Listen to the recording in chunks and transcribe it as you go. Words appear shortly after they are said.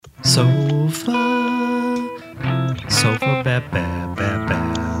Sofa, sofa bab bab bab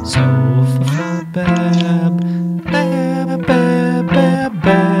bab, sofa bab bab bab bab bab,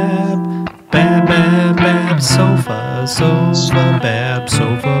 bab bab bab, sofa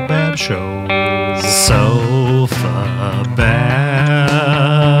bab show, sofa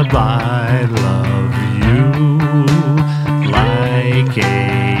bab. I love you like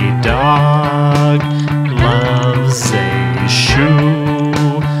a dog loves a shoe.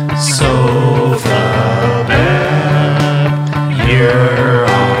 Sofa Bab, you're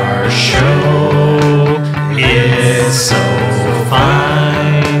our show. It's so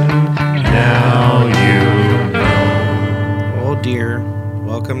fine, now you know. Oh dear,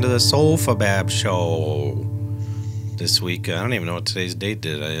 welcome to the Sofa Bab show. This week, I don't even know what today's date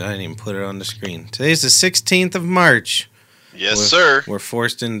is. I didn't even put it on the screen. Today's the 16th of March. Yes, sir. We're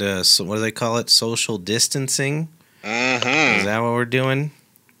forced into, what do they call it, social distancing? Mm-hmm. Is that what we're doing?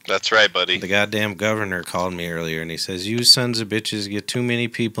 That's right, buddy. The goddamn governor called me earlier, and he says, you sons of bitches get too many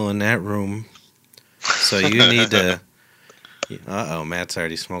people in that room, so you need to... Uh-oh, Matt's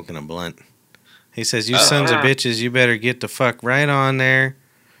already smoking a blunt. He says, you sons of bitches, you better get the fuck right on there,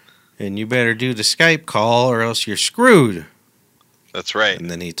 and you better do the Skype call, or else you're screwed. That's right. And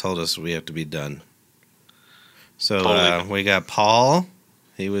then he told us we have to be done. So we got Paul.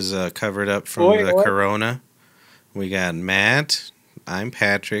 He was covered up from the corona. We got Matt. I'm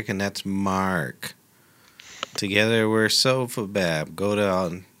Patrick, and that's Mark. Together, we're Sofa Bab. Go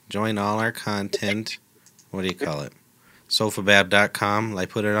to join all our content. What do you call it? Sofabab.com. I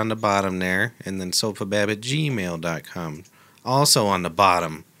put it on the bottom there. And then sofabab@gmail.com. Also on the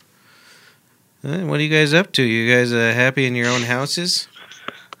bottom. What are you guys up to? You guys happy in your own houses?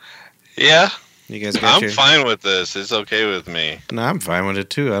 Yeah. You guys got I'm fine with this. It's okay with me. No, I'm fine with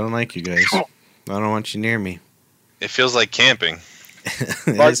it, too. I don't like you guys. I don't want you near me. It feels like camping.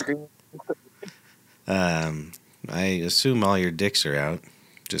 I assume all your dicks are out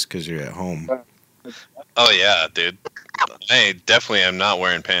just because you're at home. Oh, yeah, dude. I definitely am not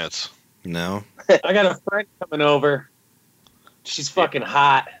wearing pants. No? I got a friend coming over. She's fucking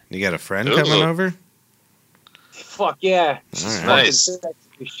hot. You got a friend coming over? Fuck yeah. She's fucking Nice. sexy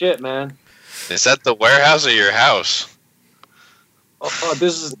as shit, man. Is that the warehouse or your house? Oh,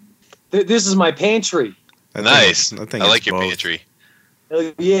 this is my pantry. Nice. I like your pantry.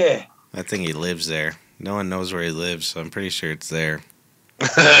 Hell yeah. I think he lives there. No one knows where he lives, so I'm pretty sure it's there.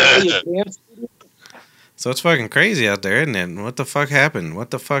 So it's fucking crazy out there, isn't it? What the fuck happened?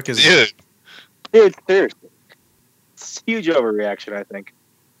 What the fuck is... Dude, seriously. It's a huge overreaction, I think.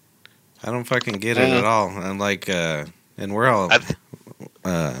 I don't fucking get it at all. I'm like, and we're all...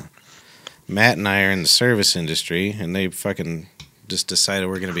 Matt and I are in the service industry, and they fucking just decided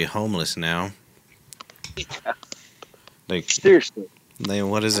we're going to be homeless now. Yeah. Like, seriously.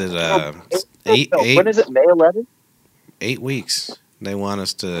 What is it? Eight. When is it? May 11th? 8 weeks. They want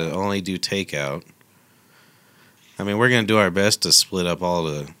us to only do takeout. I mean, we're going to do our best to split up all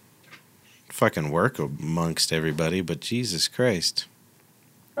the fucking work amongst everybody, but Jesus Christ.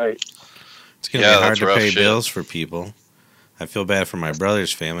 Right. It's going to be hard to pay bills for people. I feel bad for my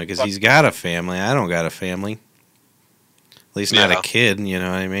brother's family because he's got a family. I don't got a family. At least not a kid, you know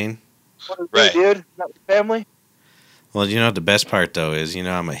what I mean? Right. Dude? Not with family? Well, you know what the best part, though, is,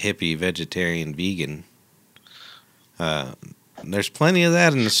 I'm a hippie, vegetarian, vegan. There's plenty of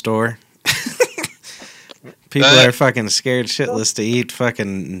that in the store. People are fucking scared shitless to eat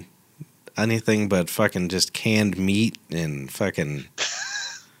fucking anything but fucking just canned meat and fucking...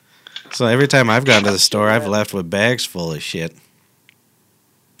 So every time I've gone to the store, I've left with bags full of shit.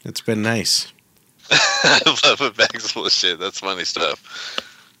 It's been nice. I've left with bags full of shit. That's funny stuff.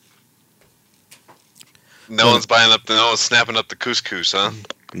 No one's snapping up the couscous, huh?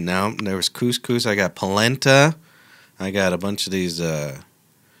 No, there was couscous. I got polenta. I got a bunch of these, I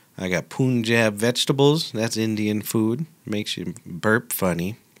got Punjab vegetables. That's Indian food. Makes you burp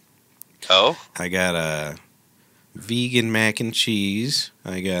funny. Oh? I got a vegan mac and cheese.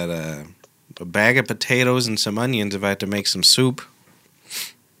 I got a bag of potatoes and some onions if I had to make some soup.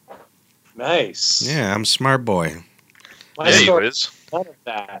 Nice. Yeah, I'm a smart boy. Yeah, he is. None of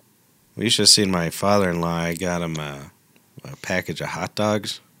that. You should have seen my father-in-law. I got him a package of hot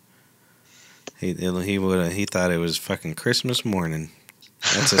dogs. He thought it was fucking Christmas morning.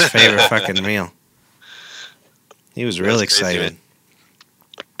 That's his favorite fucking meal. He was real excited.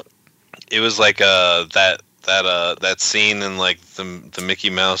 It was like that scene in like the Mickey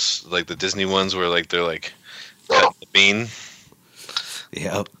Mouse, like the Disney ones, where like they're like cutting the bean.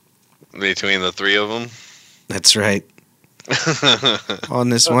 Yep. Between the three of them. That's right. On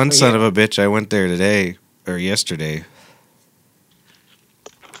this one son of a bitch, I went there today or yesterday.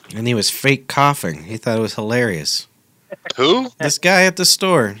 And he was fake coughing. He thought it was hilarious. Who? This guy at the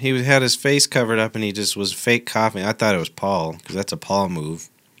store, he had his face covered up and he just was fake coughing. I thought it was Paul, because that's a Paul move.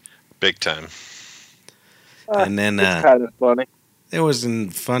 Big time. And then it's kind of funny. it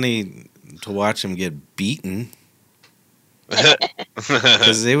wasn't funny to watch him get beaten.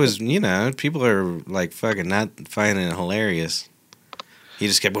 Because it was, people are like fucking not finding it hilarious. He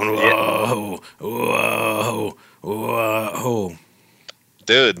just kept going, whoa, whoa, whoa.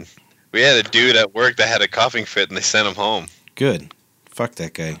 Dude, we had a dude at work that had a coughing fit and they sent him home. Good. Fuck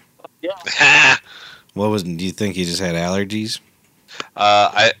that guy. Yeah. Do you think he just had allergies?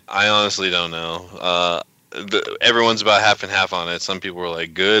 I honestly don't know. Everyone's about half and half on it. Some people were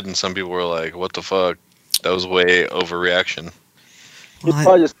like good, and some people were like, "What the fuck? That was way overreaction." He's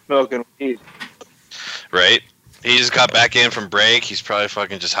probably just smoking weed. Right? He just got back in from break. He's probably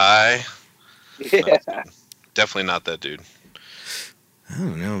fucking just high. Yeah. Definitely not that dude. I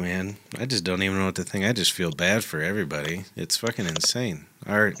don't know, man. I just don't even know what to think. I just feel bad for everybody. It's fucking insane.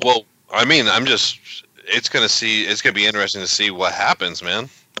 All right. Well, I mean, it's gonna be interesting to see what happens, man.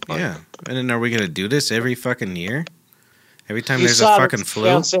 Yeah. And then are we going to do this every fucking year? Every time You there's a saw fucking this flu?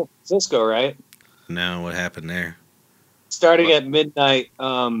 down San Francisco, right? No, what happened there? Starting at midnight,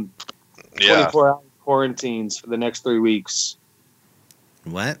 Yeah. 24-hour quarantines for the next 3 weeks.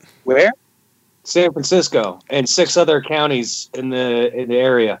 What? Where? San Francisco and 6 other counties in the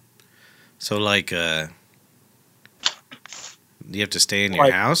area. So, like, do you have to stay in your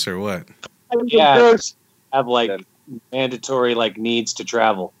Like- house or what? Yeah, have like mandatory like needs to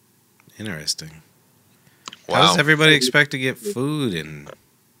travel. Interesting. Wow. How does everybody expect to get food and...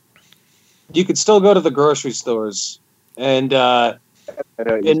 You could still go to the grocery stores, and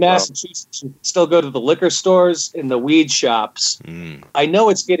in Massachusetts, you can still go to the liquor stores and the weed shops. I know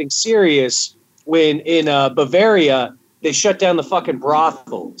it's getting serious when in Bavaria they shut down the fucking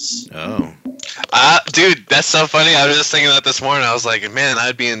brothels. Oh. Dude, that's so funny. I was just thinking that this morning. I was like, man,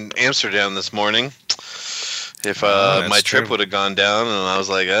 I'd be in Amsterdam this morning if that's my trip true. would have gone down. And I was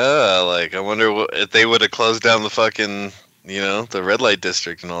like, I wonder if they would have closed down the fucking, the red light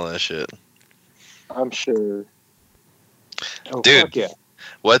district and all that shit. I'm sure. Oh, Dude. fuck yeah.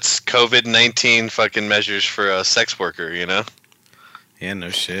 What's COVID-19 fucking measures for a sex worker, Yeah, no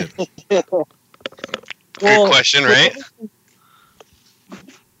shit. Good question, right?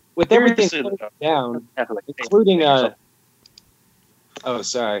 With everything Seriously, closed down, Have to, like, including oh,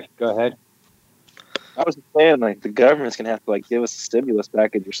 sorry. Go ahead. I was saying, like, the government's gonna have to like give us a stimulus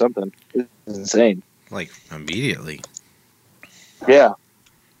package or something. This is insane. Like, immediately. Yeah.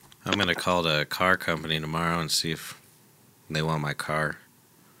 I'm going to call the car company tomorrow and see if they want my car.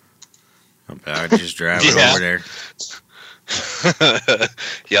 I'll just drive it Yeah. over there.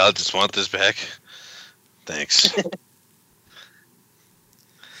 Yeah, I just want this back. Thanks.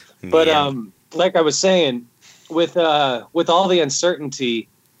 But Yeah. like I was saying, with all the uncertainty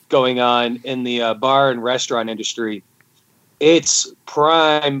going on in the bar and restaurant industry, it's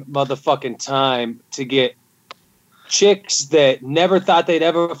prime motherfucking time to get chicks that never thought they'd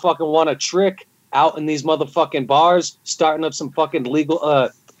ever fucking want a trick out in these motherfucking bars, starting up some fucking legal,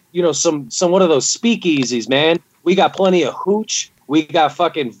 some one of those speakeasies, man. We got plenty of hooch, we got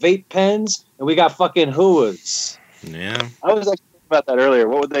fucking vape pens, and we got fucking hooas. Yeah. I was actually thinking about that earlier.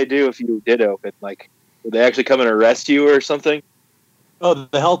 What would they do if you did open? Like, would they actually come and arrest you or something? Oh,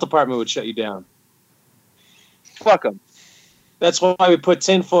 the health department would shut you down. Fuck them. That's why we put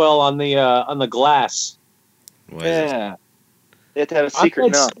tinfoil on the glass. What is it? Yeah. They have to have a secret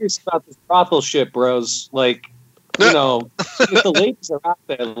I'm note. not serious about this brothel shit, bros. Like, if the ladies are out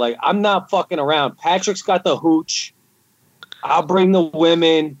there, like, I'm not fucking around. Patrick's got the hooch. I'll bring the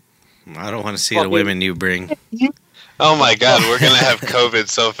women. I don't want to see the women you bring. Oh my god, we're gonna have COVID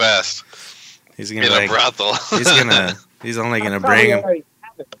so fast He's in gonna a like, brothel. he's only gonna Probably bring him. already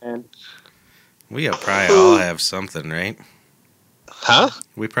have it, man. We probably all have something, right? Huh?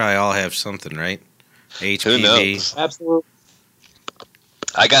 We probably all have something, right? Who HPV. knows? Absolutely.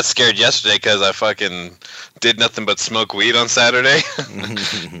 I got scared yesterday because I fucking did nothing but smoke weed on Saturday.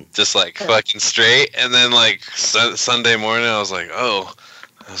 Just like fucking straight. And then like Sunday morning, I was like, but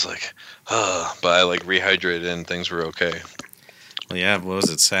I like rehydrated and things were okay. Well, yeah, what was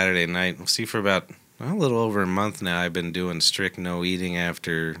it, Saturday night? See, for about a little over a month now, I've been doing strict no eating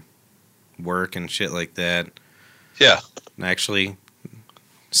after work and shit like that. Yeah. And actually,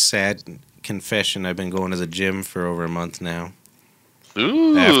 sad confession, I've been going to the gym for over a month now.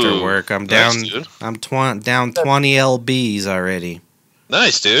 Ooh. After work, I'm down. Nice, dude. I'm down 20 lbs already.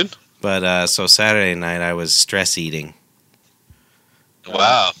 Nice, dude. But so Saturday night, I was stress eating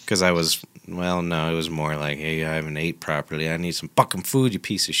Wow. because I was Well, no, it was more like, hey, I haven't ate properly. I need some fucking food, you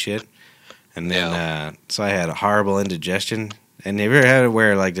piece of shit. And then, so I had a horrible indigestion. And have you ever had it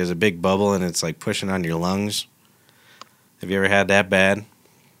where, like, there's a big bubble and it's, like, pushing on your lungs? Have you ever had that bad?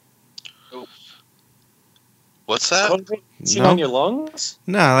 What's that? No? On your lungs?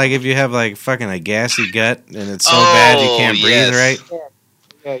 No, like if you have, like, fucking a gassy gut and it's so bad you can't breathe, right?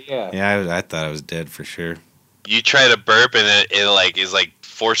 Yeah. Yeah, I thought I was dead for sure. You try to burp and it like, is, like,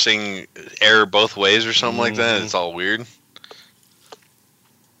 forcing air both ways or something like that. It's all weird.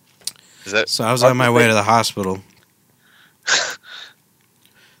 Is that so? I was on my way to the hospital,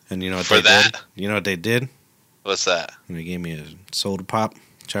 and you know what they did? You know what they did? What's that? They gave me a soda pop,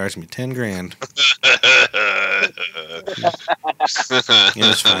 charged me $10,000. It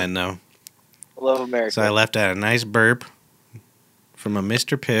was fine though. I love America. So I left out a nice burp from a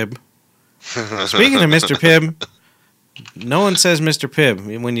Mr. Pibb. Speaking of Mr. Pibb, no one says Mr.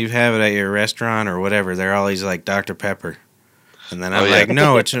 Pibb when you have it at your restaurant or whatever. They're always like Dr. Pepper. And then I'm like,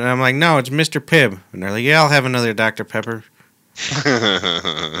 no, it's Mr. Pibb. And they're like, yeah, I'll have another Dr. Pepper.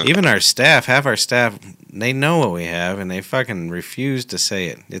 Even our staff, half our staff, they know what we have, and they fucking refuse to say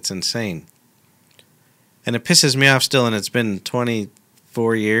it. It's insane. And it pisses me off still, and it's been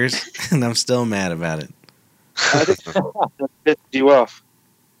 24 years, and I'm still mad about it. That pissed you off.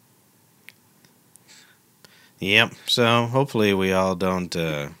 Yep. So hopefully we all don't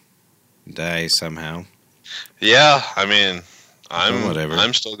die somehow. Yeah, I mean, whatever.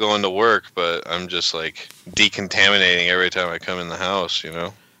 I'm still going to work, but I'm just like decontaminating every time I come in the house, you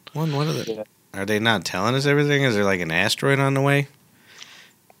know? Are they not telling us everything? Is there like an asteroid on the way?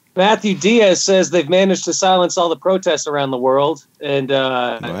 Matthew Diaz says they've managed to silence all the protests around the world, and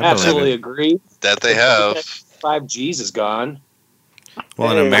absolutely agree. That they have. 5G's is gone.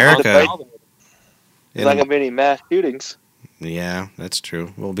 Well, in America, there's not gonna be any mass shootings. Yeah, that's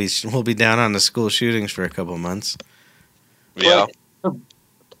true. We'll be down on the school shootings for a couple months. Yeah.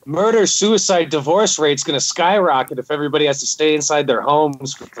 Murder, suicide, divorce rate's going to skyrocket if everybody has to stay inside their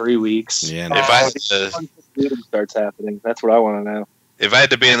homes for 3 weeks. Yeah. If starts happening, that's what I want to know. If I had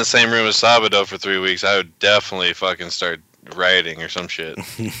to be in the same room as Sabado for 3 weeks, I would definitely fucking start rioting or some shit. I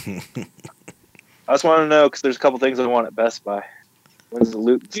just want to know because there's a couple things I want at Best Buy. When's the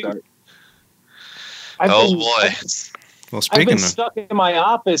loot start? Boy. Well, I've been stuck in my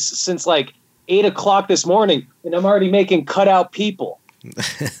office since like 8 o'clock this morning, and I'm already making cutout people.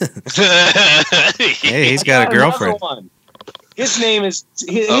 Hey, he's got a girlfriend. His name is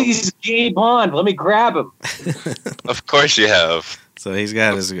he's Gabe Bond. Let me grab him. Of course you have. So he's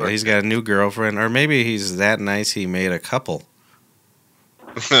got a new girlfriend, or maybe he's that nice he made a couple.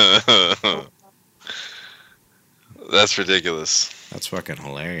 That's ridiculous. That's fucking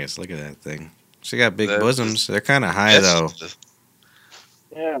hilarious. Look at that thing. She got big bosoms. They're kind of high though.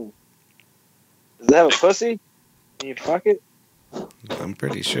 Yeah. Does it have a pussy? Can you fuck it? I'm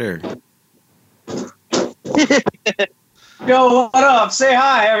pretty sure. Yo, what up? Say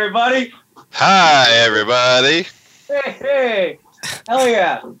hi, everybody. Hi, everybody. Hey. Hell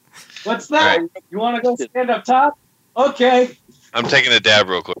yeah. What's that? Right. You want to go stand up top? Okay. I'm taking a dab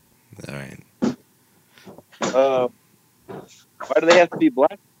real quick. All right. Why do they have to be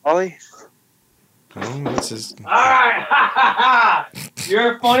black, Ollie? Oh, this is... All right.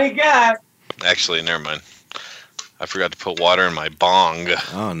 You're a funny guy. Actually, never mind. I forgot to put water in my bong.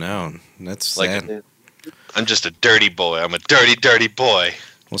 Oh, no. That's like sad. I'm just a dirty boy. I'm a dirty, dirty boy.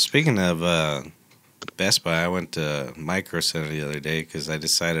 Well, speaking of Best Buy, I went to Micro Center the other day because I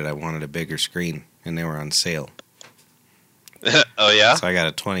decided I wanted a bigger screen, and they were on sale. Oh, yeah? So I got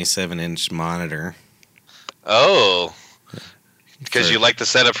a 27-inch monitor. Oh. Because you like the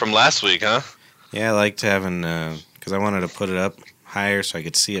setup from last week, huh? Yeah, I liked having... because I wanted to put it up higher so I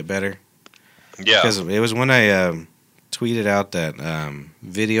could see it better. Yeah. Because it was when I tweeted out that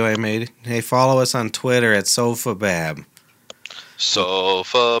video I made. Hey, follow us on Twitter at SofaBab.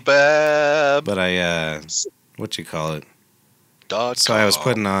 SofaBab. But I, what you call it? So I was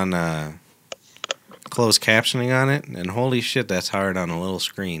putting on closed captioning on it, and holy shit, that's hard on a little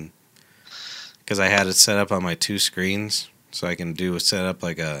screen. Because I had it set up on my 2 screens, so I can set up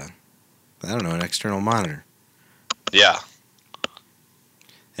like an external monitor. Yeah.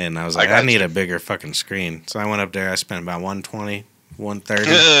 And I was like, I need a bigger fucking screen. So I went up there, I spent about $120,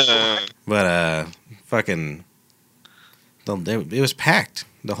 $130. But fucking, it was packed.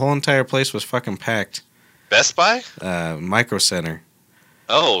 The whole entire place was fucking packed. Best Buy? Micro Center.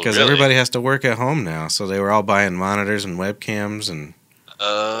 Oh, because everybody has to work at home now, so they were all buying monitors and webcams, and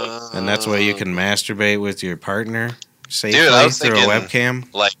that's why you can masturbate with your partner safely through a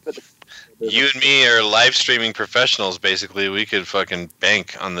webcam. Like You and me are live streaming professionals. Basically, we could fucking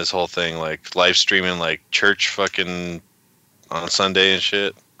bank on this whole thing, like live streaming, like church fucking on Sunday and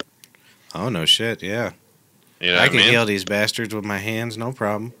shit. Oh no shit, yeah. You know I what can I mean? heal these bastards with my hands, no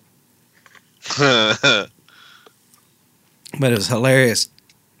problem. But it was hilarious.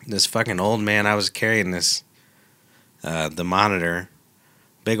 This fucking old man, I was carrying this, the monitor,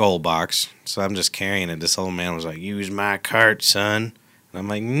 big old box. So I'm just carrying it. This old man was like, "Use my cart, son." And I'm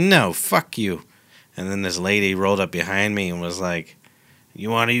like, "No, fuck you." And then this lady rolled up behind me and was like, "You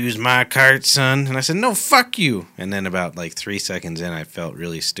want to use my cart, son?" And I said, "No, fuck you." And then about like 3 seconds in, I felt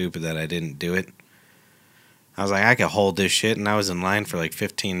really stupid that I didn't do it. I was like, I could hold this shit. And I was in line for like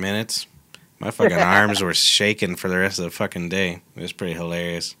 15 minutes. My fucking arms were shaking for the rest of the fucking day. It was pretty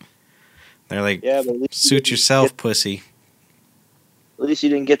hilarious. They're like, Yeah, but at least "Suit yourself, pussy." At least you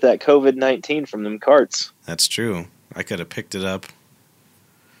didn't get that COVID-19 from them carts. That's true. I could have picked it up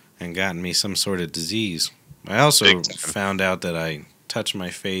and gotten me some sort of disease. I also Big time. found out that I touch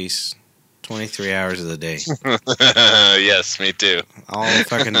my face 23 hours of the day. Yes, me too. All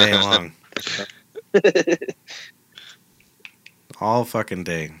fucking day long. All fucking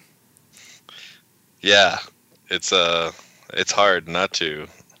day. Yeah, it's hard not to.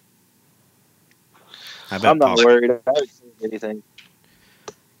 I bet I'm not Paul- worried. I haven't changed anything.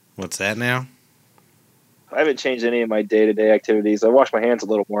 What's that now? I haven't changed any of my day-to-day activities. I wash my hands a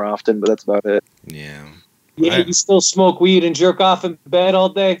little more often, but that's about it. Yeah. Yeah, you still smoke weed and jerk off in bed all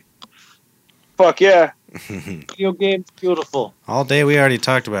day? Fuck yeah. Video games, beautiful. All day we already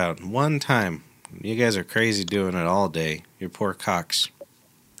talked about. One time. You guys are crazy doing it all day. You're poor cocks.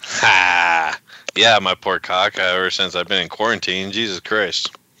 Ha! Yeah, my poor cock. Ever since I've been in quarantine, Jesus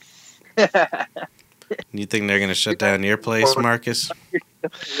Christ. You think they're going to shut down your place, Marcus?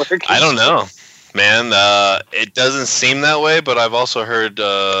 I don't know, man. It doesn't seem that way, but I've also heard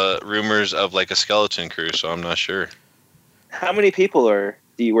rumors of like a skeleton crew, so I'm not sure. How many people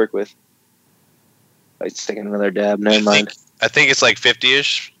do you work with? Like sticking another dab. Never mind. I think it's like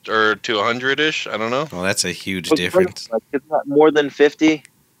 50-ish or to 100-ish. I don't know. Well, that's a huge difference. Like, it's not more than 50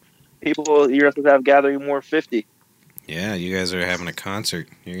 people. You're supposed to have gathering more 50. Yeah, you guys are having a concert.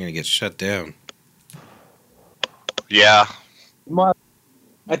 You're going to get shut down. Yeah. Mark,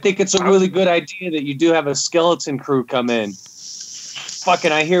 I think it's a really good idea that you do have a skeleton crew come in.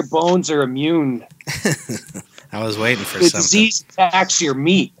 Fucking, I hear bones are immune. I was waiting for The something. disease attacks your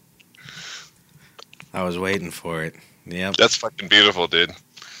meat. I was waiting for it. Yep. That's fucking beautiful, dude.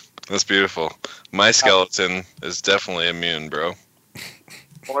 That's beautiful. My skeleton is definitely immune, bro.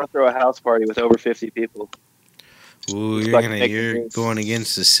 I want to throw a house party with over 50 people. Ooh, It's you're like gonna making you're drinks. going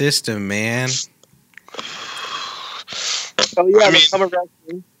against the system, man. Oh yeah, I mean- come arrest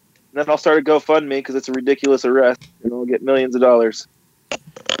me. And then I'll start a GoFundMe because it's a ridiculous arrest, and I'll get millions of dollars.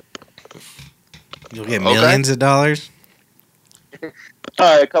 You'll get Okay. millions of dollars. All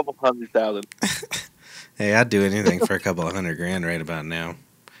right, a couple 100,000. Hey, I'd do anything for a couple of $100,000 right about now.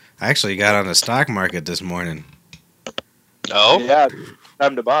 I actually got on the stock market this morning. Oh? Yeah,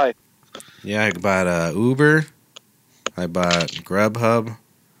 time to buy. Yeah, I bought Uber. I bought Grubhub.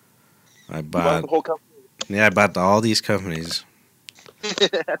 I You bought bought the whole company. I bought all these companies.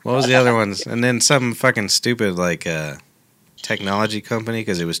 What was the other ones? And then some fucking stupid like technology company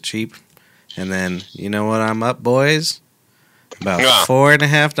because it was cheap. And then you know what I'm up, boys? About Yeah.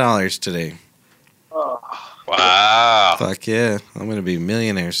 $4.50 today. Oh, Wow. Fuck yeah! I'm gonna be a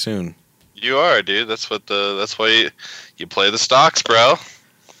millionaire soon. You are, dude. That's why you play the stocks, bro.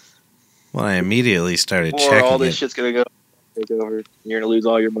 Well, I immediately started or checking all this it. shit's gonna go take over. You're gonna lose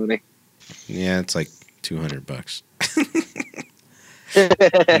all your money. Yeah, it's like $200. They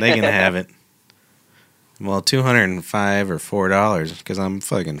can have it. Well, $205 or $4 because I'm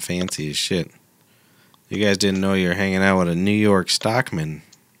fucking fancy as shit. You guys didn't know you're hanging out with a New York stockman.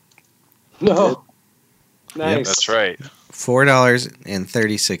 No. Nice. That's right.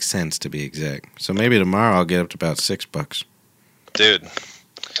 $4.36 to be exact. So maybe tomorrow I'll get up to about $6. Dude.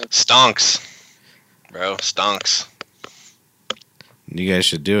 Stonks. Bro, stonks. You guys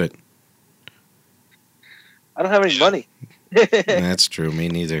should do it. I don't have any money. That's true. Me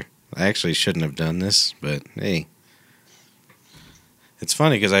neither. I actually shouldn't have done this, but hey. It's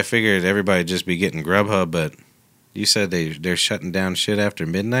funny because I figured everybody'd just be getting Grubhub, but you said they're shutting down shit after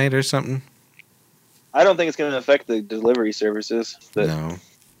midnight or something? I don't think it's gonna affect the delivery services. But, No.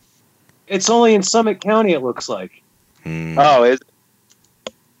 It's only in Summit County, it looks like. Hmm. Oh, is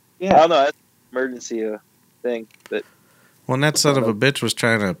I Yeah. don't know. That's an emergency thing. But Well, and that son of a bitch was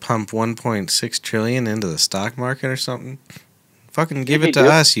trying to pump $1.6 trillion into the stock market or something. Fucking give Did it he to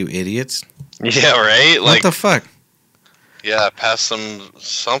do? us, you idiots. Yeah, right? What Like, the fuck? Yeah, pass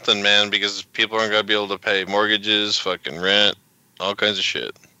something, man, because people aren't gonna be able to pay mortgages, fucking rent, all kinds of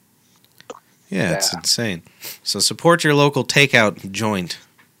shit. Yeah, it's insane. So support your local takeout joint,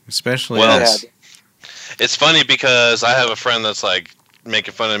 especially us. It's funny because I have a friend that's like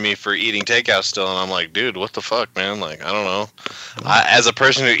making fun of me for eating takeout still, and I'm like, dude, what the fuck, man? Like, I don't know. As a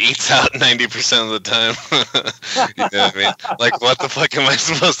person who eats out 90% of the time, you know what I mean? Like, what the fuck am I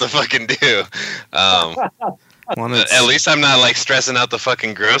supposed to fucking do? At least I'm not like stressing out the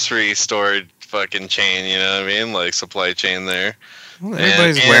fucking grocery store fucking chain, you know what I mean? Like supply chain there. Well,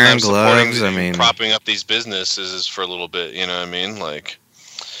 everybody's wearing gloves. I mean, propping up these businesses for a little bit, you know what I mean? Like,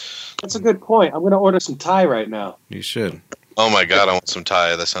 that's a good point. I'm gonna order some Thai right now. You should. Oh my god, I want some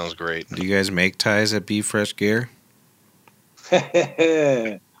Thai. That sounds great. Do you guys make ties at Be Fresh Gear?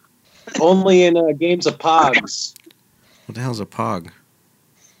 Only in games of Pogs. What the hell's a Pog?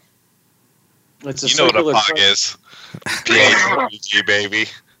 It's a you know what a Pog is. PHG, baby.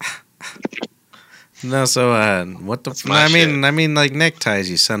 No, so what the? I mean, like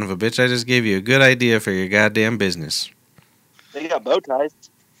neckties, you son of a bitch! I just gave you a good idea for your goddamn business. They got bow ties.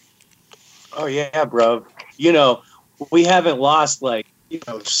 Oh yeah, bro. You know, we haven't lost like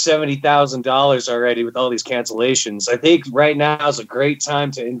 $70,000 already with all these cancellations. I think right now is a great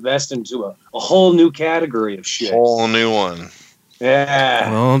time to invest into a whole new category of shit. Whole new one.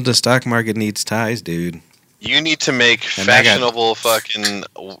 Yeah. Well, the stock market needs ties, dude. You need to make fashionable fucking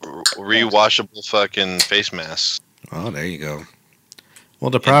rewashable fucking face masks. Oh, there you go.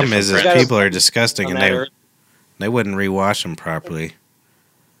 Well, the problem is people are disgusting and they wouldn't rewash them properly.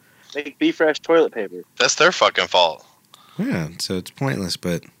 Make Be Fresh toilet paper. That's their fucking fault. Yeah, so it's pointless,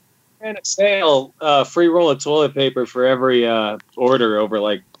 but... And a sale, free roll of toilet paper for every order over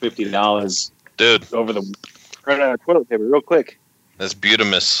like $50. Dude. Over the... Run out of toilet paper real quick. That's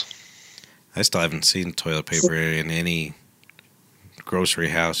Butamus. I still haven't seen toilet paper in any grocery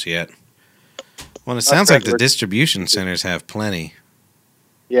house yet. Well, it sounds like the distribution centers have plenty.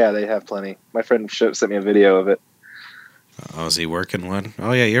 Yeah, they have plenty. My friend sent me a video of it. Oh, is he working one?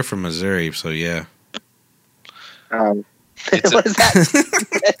 Oh, yeah, you're from Missouri, so yeah. What is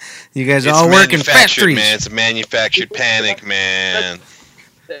that? You guys all work in factories. Man. It's a manufactured panic, man.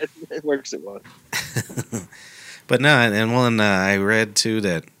 It works at once. But no, and I read too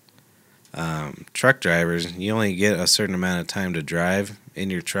that truck drivers, you only get a certain amount of time to drive in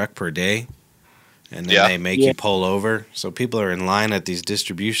your truck per day, and then they make you pull over. So people are in line at these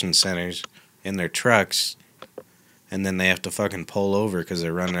distribution centers in their trucks, and then they have to fucking pull over because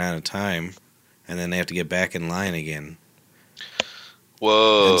they're running out of time, and then they have to get back in line again.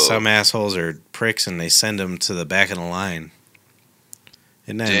 Whoa. And some assholes are pricks, and they send them to the back of the line.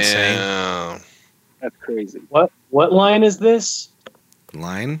 Isn't that insane? That's crazy. What line is this?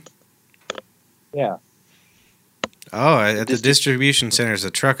 Line? Yeah. Oh, at the distribution centers, the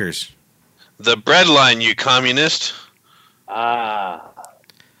truckers. The bread line, you communist. I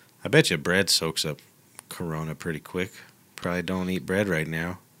bet you bread soaks up Corona pretty quick. Probably don't eat bread right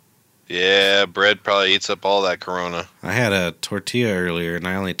now. Yeah, bread probably eats up all that Corona. I had a tortilla earlier, and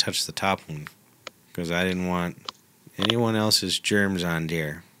I only touched the top one because I didn't want anyone else's germs on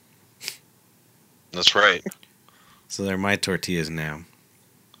there. That's right. So they're my tortillas now.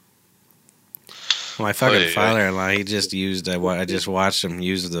 My fucking father-in-law, he just used, I just watched him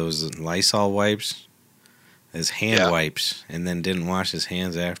use those Lysol wipes as hand wipes and then didn't wash his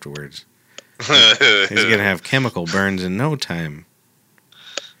hands afterwards. He's going to have chemical burns in no time.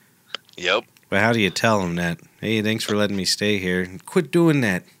 Yep. But how do you tell him that? Hey, thanks for letting me stay here. Quit doing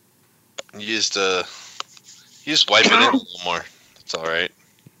that. You just wipe it in a little more. It's all right.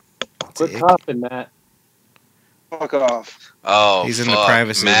 Quit coughing, Matt. Fuck off. Oh, he's in the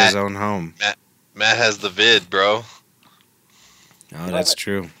privacy of his own home. Matt has the vid, bro. Oh, that's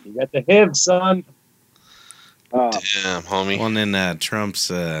true. You got the HIV, son. Damn, homie. Well, and then Trump's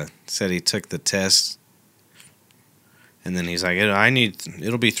said he took the test, and then he's like,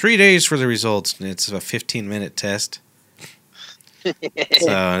 it'll be 3 days for the results, and it's a 15-minute test. So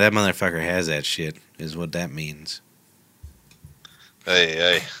that motherfucker has that shit, is what that means.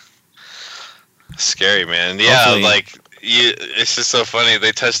 Hey. Scary, man. Yeah, hopefully. It's just so funny.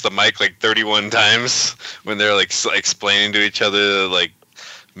 They touched the mic like 31 times when they're like explaining to each other, like,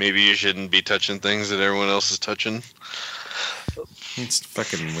 maybe you shouldn't be touching things that everyone else is touching. It's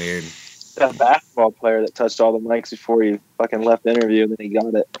fucking weird. That basketball player that touched all the mics before he fucking left the interview and then he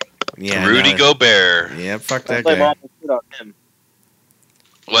got it. Yeah, Rudy Gobert. Yeah, fuck that guy. All this on him.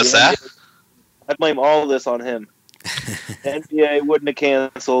 What's that? I blame all of this on him. The NBA wouldn't have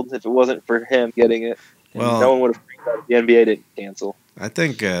canceled if it wasn't for him getting it. Well, no one would have freaked out if the NBA didn't cancel. I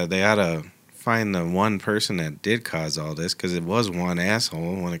think they ought to find the one person that did cause all this, because it was one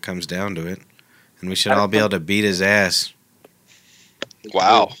asshole when it comes down to it. And we should all be able to beat his ass.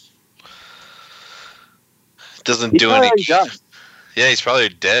 Wow. Doesn't do any. Yeah, he's probably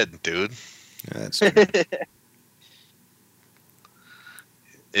dead, dude. Yeah, that's true.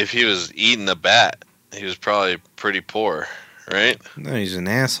 If he was eating a bat, he was probably pretty poor, right? No, he's an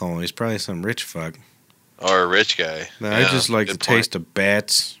asshole. He's probably some rich fuck. Or a rich guy. No, I just like the taste of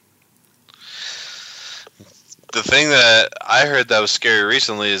bats. The thing that I heard that was scary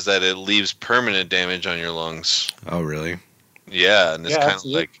recently is that it leaves permanent damage on your lungs. Oh, really? Yeah, and it's kind of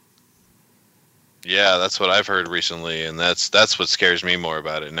like... Yeah, that's what I've heard recently, and that's what scares me more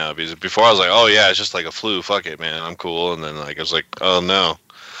about it now. Because before I was like, oh yeah, it's just like a flu, fuck it, man, I'm cool. And then like I was like, oh no,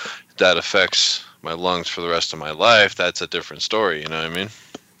 that affects my lungs for the rest of my life. That's a different story, you know what I mean?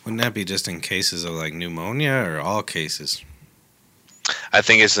 Wouldn't that be just in cases of like pneumonia or all cases? I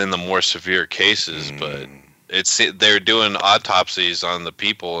think it's in the more severe cases, but they're doing autopsies on the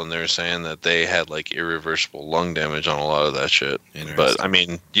people, and they're saying that they had like irreversible lung damage on a lot of that shit. But I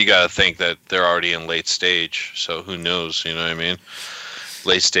mean, you got to think that they're already in late stage, so who knows? You know what I mean?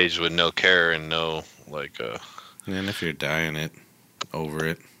 Late stage with no care and no like. And if you're dying over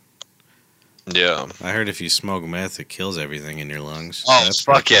it. Yeah. I heard if you smoke meth, it kills everything in your lungs. Oh,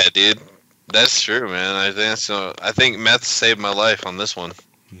 fuck yeah, dude. That's true, man. I think meth saved my life on this one.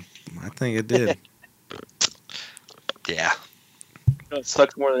 I think it did. Yeah. You know, it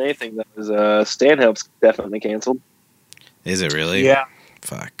sucks more than anything. That was Stanhope's definitely canceled. Is it really? Yeah.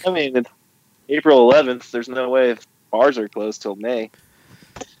 Fuck. I mean, it's April 11th. There's no way if bars are closed till May.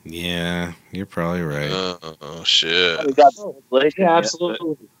 Yeah, you're probably right. Oh shit. Yeah,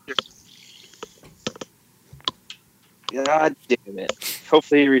 absolutely. God damn it.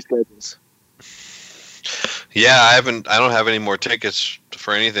 Hopefully he reschedules. Yeah, I don't have any more tickets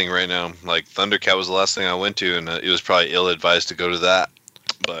for anything right now. Like Thundercat was the last thing I went to, and it was probably ill-advised to go to that.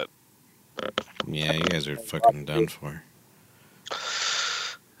 But yeah, you guys are fucking done for.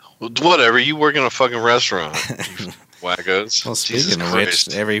 Whatever, you work in a fucking restaurant, you wackos. Well, speaking of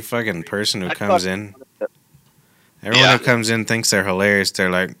which, every fucking person who comes in, everyone who comes in thinks they're hilarious.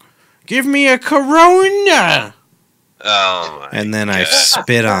 They're like, "Give me a Corona!" Oh my and then God. I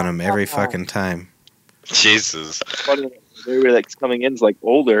spit on them every fucking time. Jesus. Funny, everybody that's coming in is like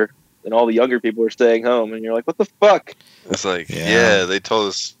older, and all the younger people are staying home, and you're like, "What the fuck?" It's like, yeah, they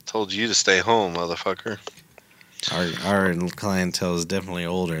told you to stay home, motherfucker. Our clientele is definitely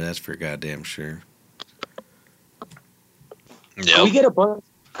older. That's for goddamn sure. Yeah. Can we get a bunch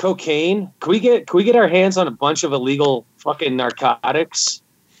of cocaine? Can we get our hands on a bunch of illegal fucking narcotics?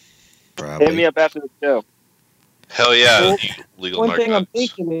 Probably. Hit me up after the show. Hell yeah. One thing I'm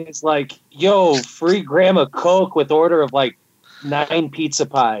thinking is like, yo, free gram of Coke with order of like 9 pizza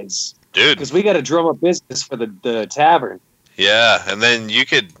pies. Dude. Because we got to drum up business for the tavern. Yeah, and then you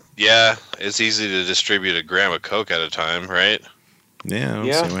could, it's easy to distribute a gram of Coke at a time, right? Yeah, I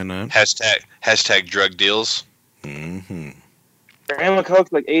don't see why not. Hashtag drug deals. Mm-hmm. Gram of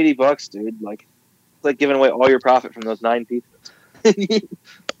Coke's like $80, dude. Like, it's like giving away all your profit from those 9 pizzas.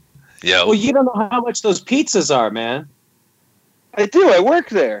 Yeah. Well, you don't know how much those pizzas are, man. I do. I work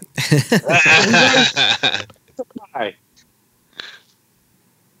there.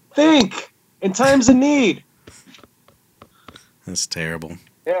 Think in times of need. That's terrible.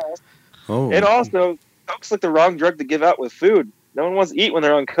 Yeah. Oh. And also, Coke's like the wrong drug to give out with food. No one wants to eat when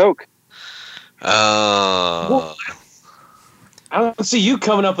they're on Coke. I don't see you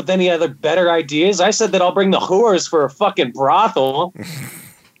coming up with any other better ideas. I said that I'll bring the whores for a fucking brothel.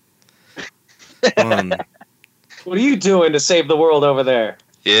 What are you doing to save the world over there?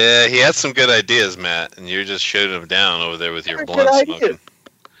 Yeah, he had some good ideas, Matt, and you're just shooting him down over there with your blunt smoking.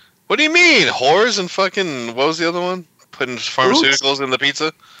 What do you mean? Whores and fucking, what was the other one? Putting pharmaceuticals in the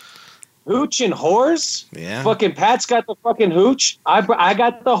pizza? Hooch and whores? Yeah. Fucking Pat's got the fucking hooch. I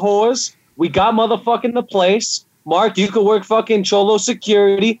got the whores. We got motherfucking the place. Mark, you could work fucking Cholo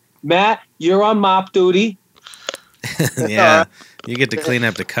security. Matt, you're on mop duty. Yeah, you get to clean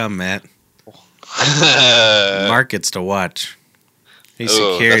up the cum, Matt. Mark gets to watch. He's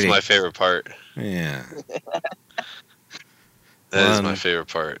security. That's my favorite part. Yeah. That is my favorite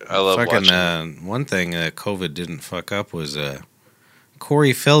part. I love watching. One thing COVID didn't fuck up was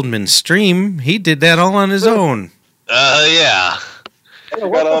Corey Feldman's stream. He did that all on his own. Yeah. I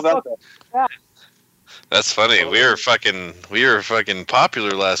forgot all about that. That's funny. We were fucking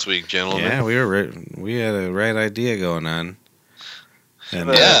popular last week, gentlemen. Yeah, we had a right idea going on. And,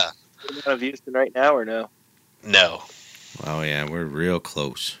 yeah. Of Houston right now or no? No. Oh yeah, we're real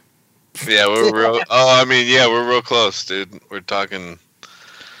close. Yeah, we're real. Oh, I mean, yeah, we're real close, dude. We're talking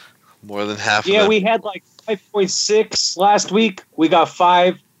More than half. Yeah, we had like 5.6 last week. We got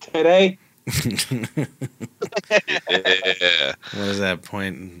 5 today. Yeah. What is that,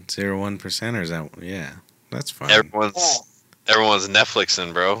 0.01%, or is that? Yeah, that's fine. Everyone's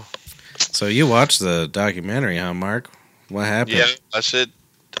Netflixing, bro. So you watched the documentary, huh, Mark? What happened? Yeah, I should.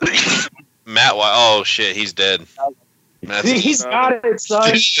 Matt, oh shit, he's dead. He's got it,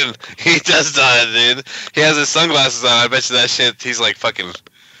 son. He does die, dude. He has his sunglasses on. I bet you that shit. He's like fucking.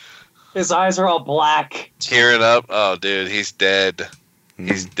 His eyes are all black. Tearing up. Oh, dude, he's dead.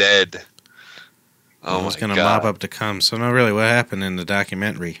 He's dead. Oh, I was gonna mop up to come. So no, really, what happened in the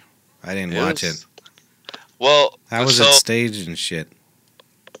documentary? I didn't watch it. Well, how was it staged and shit?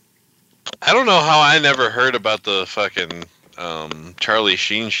 I don't know how I never heard about the fucking Charlie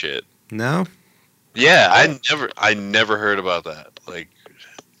Sheen shit. No. Yeah, I never heard about that. Like,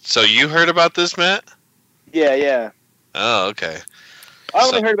 so you heard about this, Matt? Yeah. Oh, okay. I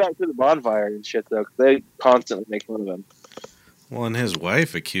only heard about it through the bonfire and shit though, 'cause they constantly make fun of him. Well, and his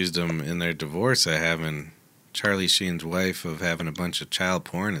wife accused him in their divorce of having Charlie Sheen's wife of having a bunch of child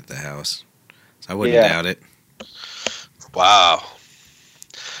porn at the house. So I wouldn't doubt it. Wow.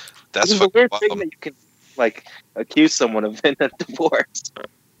 That's a weird thing that you can like accuse someone of in a divorce.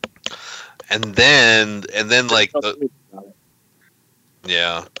 And then like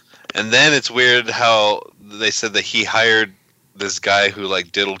yeah. And then it's weird how they said that he hired this guy who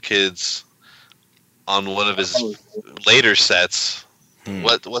like diddled kids on one of his later sets.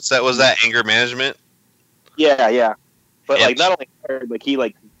 What's that? Was that anger management? Yeah. But like not only hired, like he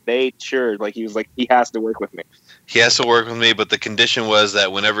like made sure like he was like he has to work with me. He has to work with me, but the condition was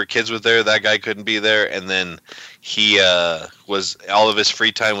that whenever kids were there, that guy couldn't be there, and then he was all of his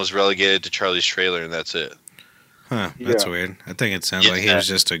free time was relegated to Charlie's trailer, and that's it. Huh? That's weird. I think it sounds like he was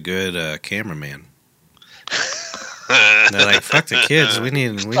just a good cameraman. They're like, fuck the kids. We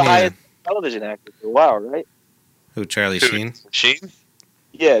need a television actor for a while, right? Who? Charlie Sheen? Sheen?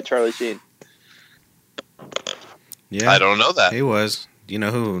 Yeah, Charlie Sheen. Yeah, I don't know that. He was. You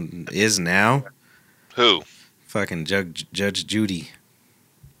know who is now? Who? Fucking Judge Judy.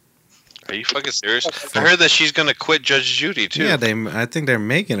 Are you fucking serious? I heard that she's gonna quit Judge Judy too. Yeah, I think they're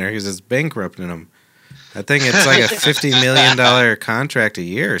making her because it's bankrupting them. I think it's like a $50 million contract a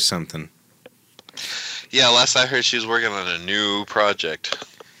year or something. Yeah, last I heard she was working on a new project.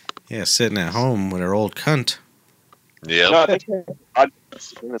 Yeah, sitting at home with her old cunt. Yeah. No, that's what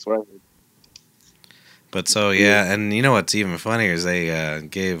I heard. But so, yeah, and you know what's even funnier is they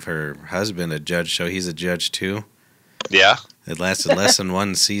gave her husband a judge show. He's a judge, too. Yeah? It lasted less than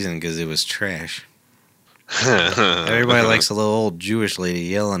one season because it was trash. Everybody likes a little old Jewish lady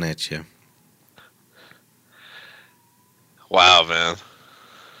yelling at you. Wow, man.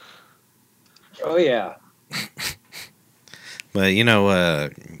 Oh, yeah. But, you know,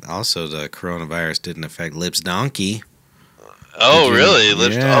 also the coronavirus didn't affect Lips Donkey. Oh, really?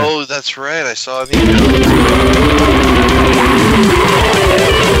 Yeah. Oh, that's right. I saw an email.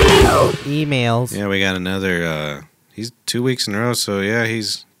 Emails. Yeah, we got another. He's 2 weeks in a row, so yeah,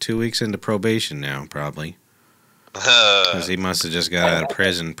 he's 2 weeks into probation now, probably. Because he must have just got out of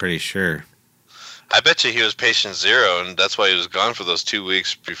prison, pretty sure. I bet you he was patient zero, and that's why he was gone for those 2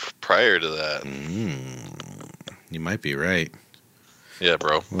 weeks prior to that. You might be right. Yeah,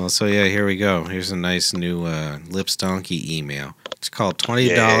 bro. Well, so yeah, here we go. Here's a nice new Lips Donkey email. It's called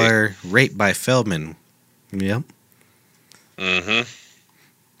 $20 Rape by Feldman. Yep.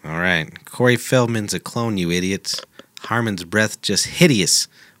 Mm-hmm. All right. Corey Feldman's a clone, you idiots. Harmon's breath just hideous.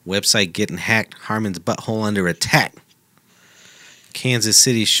 Website getting hacked. Harmon's butthole under attack. Kansas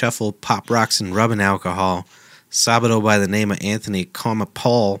City shuffle, pop rocks, and rubbing alcohol. Sabado by the name of Anthony Comma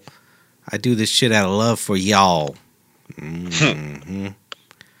Paul. I do this shit out of love for y'all. Mm-hmm.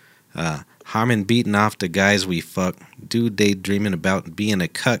 Harmon beating off the guys we fuck. Dude daydreaming about being a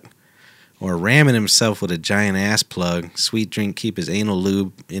cuck. Or ramming himself with a giant ass plug. Sweet drink keep his anal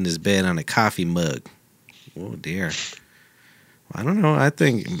lube in his bed on a coffee mug. Oh dear. I don't know. I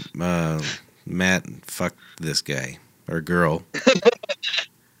think Matt fucked this guy or girl.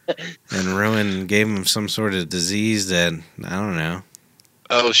 And gave him some sort of disease that, I don't know.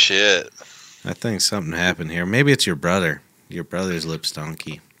 Oh, shit. I think something happened here. Maybe it's your brother. Your brother's Lips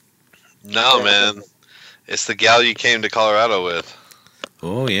Donkey. No, man. It's the gal you came to Colorado with.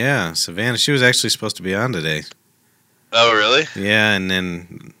 Oh, yeah. Savannah. She was actually supposed to be on today. Oh, really? Yeah, and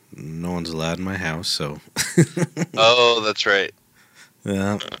then no one's allowed in my house, so. Oh, that's right.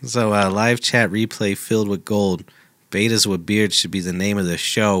 Yeah. So, live chat replay filled with gold. Betas with beards should be the name of the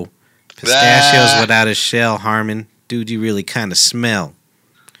show. Pistachios without a shell, Harmon. Dude, you really kind of smell.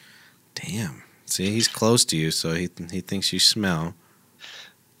 Damn. See, he's close to you, so he thinks you smell.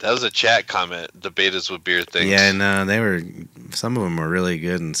 That was a chat comment. The betas with beer things. Yeah, and some of them were really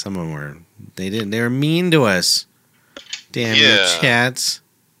good, and some of them they were mean to us. Damn you chats.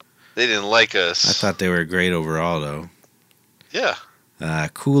 They didn't like us. I thought they were great overall, though. Yeah.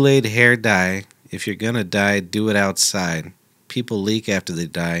 Kool-Aid hair dye. If you're gonna die, do it outside. People leak after they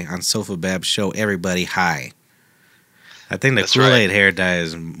die. On SofaBab, show everybody hi. I think the Kool-Aid hair dye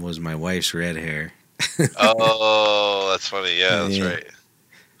was my wife's red hair. Oh, that's funny. Yeah, that's right.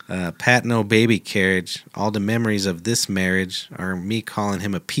 Pat no baby carriage. All the memories of this marriage are me calling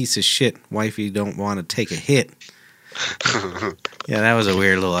him a piece of shit. Wifey don't want to take a hit. Yeah, that was a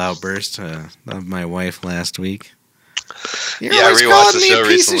weird little outburst of my wife last week. I rewatched the show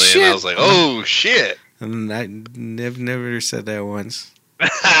recently, and I was like, "Oh shit!" And I never said that once.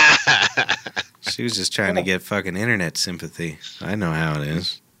 She was just trying to get fucking internet sympathy. I know how it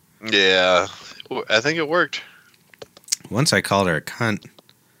is. Yeah, I think it worked. Once I called her a cunt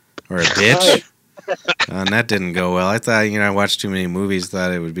or a bitch, and that didn't go well. I thought, I watched too many movies,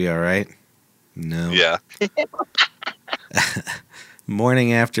 thought it would be all right. No. Yeah.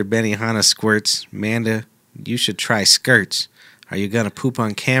 Morning after Benihana squirts. Manda, you should try skirts. Are you gonna poop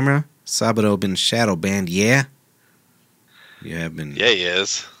on camera? Sabado been shadow banned, yeah? You have been. Yeah, he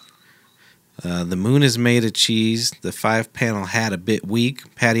is. The moon is made of cheese. The 5-panel hat a bit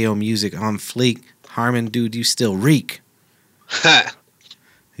weak. Patio music on fleek. Harmon, dude, you still reek.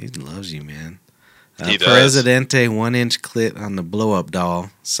 He loves you, man. He does. Presidente 1-inch clit on the blow-up doll.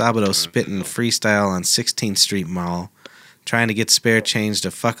 Sabado spitting freestyle on 16th Street Mall. Trying to get spare change to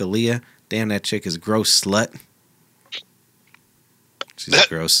fuck Aaliyah. Damn, that chick is gross slut. She's a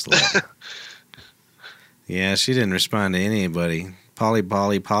gross slut. Yeah, she didn't respond to anybody.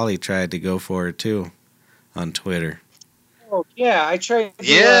 Polly tried to go for her, too, on Twitter. Oh, yeah, I tried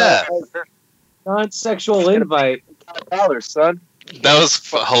to non-sexual invite. $5, son. That was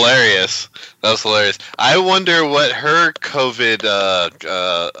hilarious. I wonder what her COVID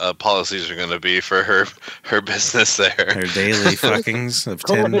policies are going to be for her business there. Her daily fuckings of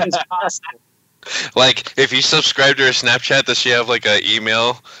 10. COVID is possible. Like, if you subscribe to her Snapchat, does she have like an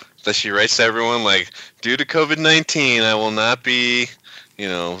email that she writes to everyone? Like, due to COVID-19, I will not be,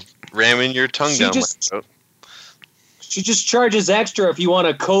 ramming your tongue down my throat. She just charges extra if you want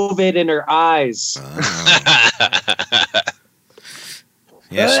a COVID in her eyes.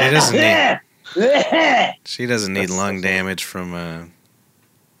 Yeah, she doesn't need lung damage from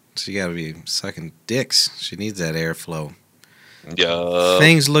she gotta be sucking dicks. She needs that airflow. Yeah.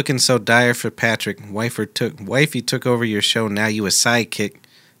 Things looking so dire for Patrick. Wifey took over your show, now you a sidekick.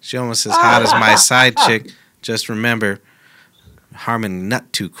 She almost as hot as my side chick. Just remember, Harmon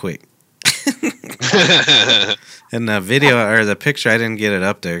nut too quick. And the video or the picture, I didn't get it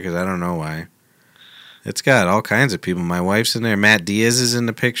up there because I don't know why. It's got all kinds of people. My wife's in there. Matt Diaz is in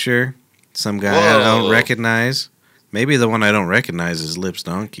the picture. Some guy I don't recognize. Maybe the one I don't recognize is Lips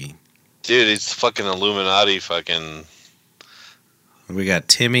Donkey. Dude, it's fucking Illuminati fucking... We got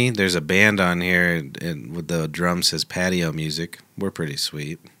Timmy. There's a band on here and with the drum says patio music. We're pretty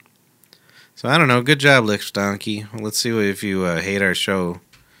sweet. So I don't know. Good job, Lips Donkey. Let's see if you hate our show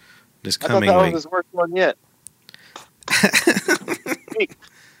this coming week. I thought that was his worst one yet.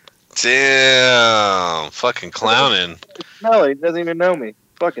 Damn, fucking clowning. No, he doesn't even know me.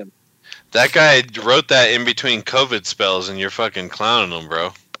 Fuck him. That guy wrote that in between COVID spells, and you're fucking clowning him,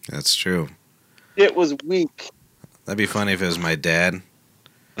 bro. That's true. It was weak. That'd be funny if it was my dad.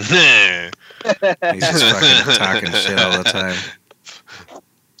 He's just fucking talking shit all the time.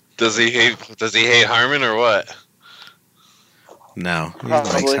 Does he hate Harmon or what? No, he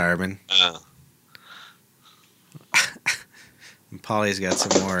likes Harmon. Polly's got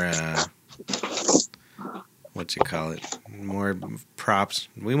some more, more props.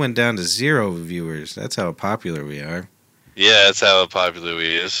 We went down to 0 viewers. That's how popular we are. Yeah, that's how popular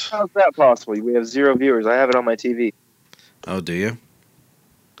we is. How's that possible? We have 0 viewers. I have it on my TV. Oh, do you?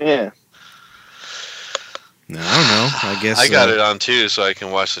 Yeah. No, I don't know. I guess I got it on too, so I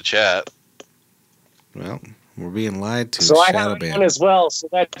can watch the chat. Well, we're being lied to. So I have one as well. So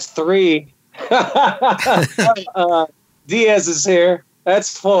that's 3. Diaz is here.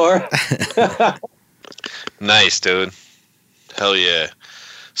 That's 4. Nice, dude. Hell yeah.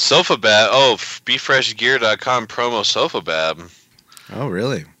 SofaBab. Oh, BeFreshGear.com promo SofaBab. Oh,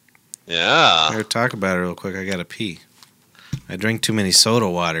 really? Yeah. Better talk about it real quick. I gotta pee. I drink too many soda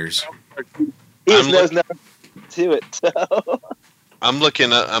waters. He knows nothing to it. So. I'm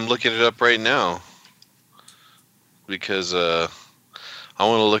looking it up right now because I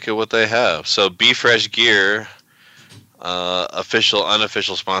want to look at what they have. So BeFresh Gear, official,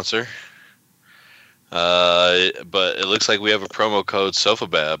 unofficial sponsor. But it looks like we have a promo code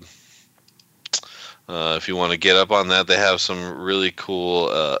SofaBab. If you want to get up on that, they have some really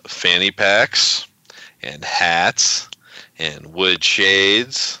cool fanny packs and hats and wood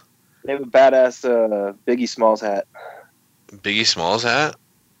shades. They have a badass Biggie Smalls hat. Biggie Smalls hat?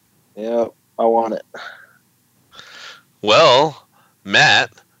 Yeah, I want it. Well,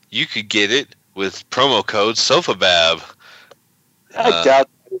 Matt, you could get it with promo code SofaBab. I doubt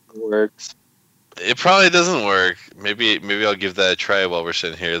it works. It probably doesn't work. Maybe I'll give that a try while we're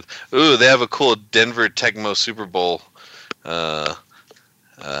sitting here. Ooh, they have a cool Denver Tecmo Super Bowl hat.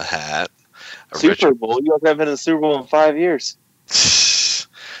 Super Bowl? You guys haven't been in the Super Bowl in 5 years.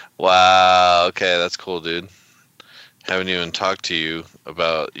 Wow. Okay, that's cool, dude. Haven't even talked to you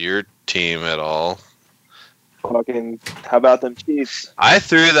about your team at all. Fucking, how about them Chiefs? I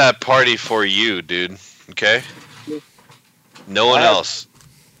threw that party for you, dude. Okay? No one else.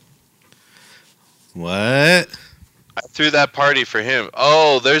 What? I threw that party for him.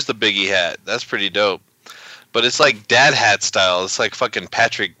 Oh, there's the Biggie hat. That's pretty dope. But it's like dad hat style. It's like fucking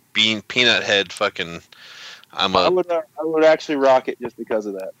Patrick Peanut Head fucking... I would actually rock it just because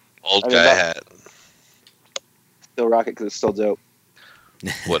of that. Old guy hat. Still rock it because it's still dope.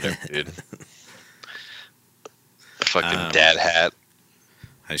 Whatever, dude. Fucking dad hat.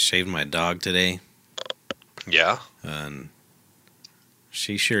 I shaved my dog today. Yeah? And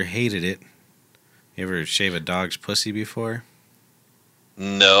she sure hated it. You ever shave a dog's pussy before?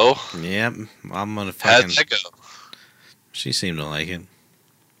 No. Yep. I'm gonna fucking... How'd that go? She seemed to like it.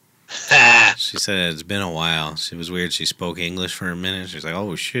 She said it's been a while. It was weird. She spoke English for a minute. She's like,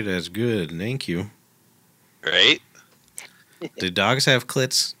 "Oh shit, that's good. Thank you." Right? Do dogs have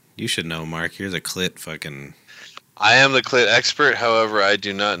clits? You should know, Mark. You're the clit fucking... I am the clit expert. However, I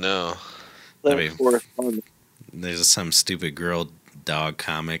do not know. I mean, there's some stupid girl dog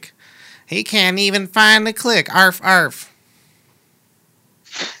comic. He can't even find the click. Arf, arf.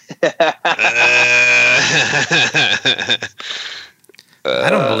 I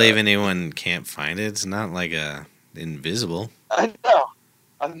don't believe anyone can't find it. It's not like invisible. I know.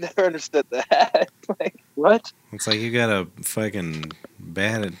 I've never understood that. Like, what? It's like you got a fucking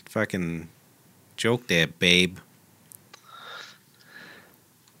bad fucking joke there, babe.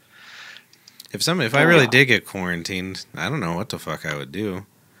 If I really did get quarantined, I don't know what the fuck I would do.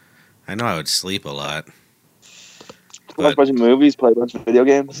 I know I would sleep a lot. Watch a bunch of movies, play a bunch of video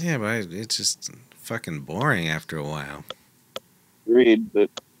games. Yeah, but it's just fucking boring after a while. Read, but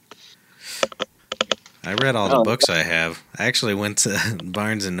I read all the books I have. I actually went to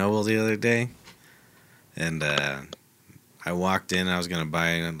Barnes and Noble the other day, and I walked in. I was gonna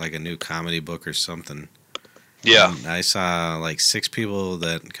buy like a new comedy book or something. Yeah. And I saw like 6 people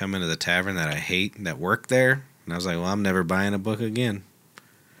that come into the tavern that I hate that work there, and I was like, "Well, I'm never buying a book again."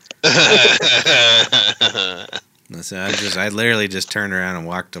 So I literally just turned around and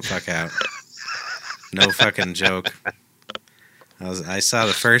walked the fuck out. No fucking joke. I saw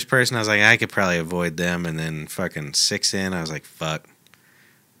the first person. I was like, I could probably avoid them, and then fucking 6 in, I was like, fuck.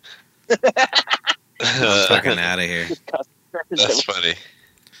 I'm fucking out of here. That's funny.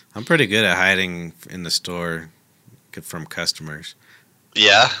 I'm pretty good at hiding in the store from customers.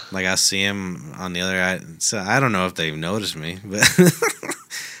 Yeah. Like I'll see them on the other side. So I don't know if they've noticed me, but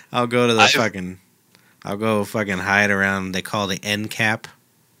I'll go to I'll go fucking hide around. They call the end cap.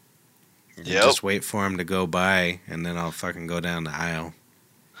 Yep. Just wait for them to go by, and then I'll fucking go down the aisle.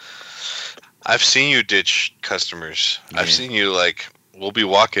 I've seen you ditch customers. Yeah. I've seen you, like, we'll be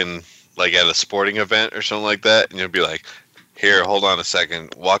walking, like, at a sporting event or something like that, and you'll be like, here, hold on a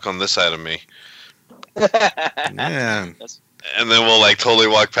second, walk on this side of me. Yeah. And then we'll, like, totally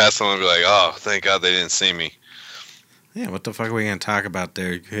walk past them and be like, oh, thank God they didn't see me. Yeah, what the fuck are we going to talk about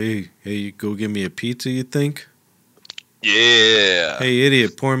there? Hey, you go get me a pizza, you think? Yeah. Hey,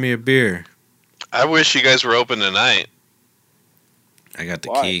 idiot, pour me a beer. I wish you guys were open tonight. I got the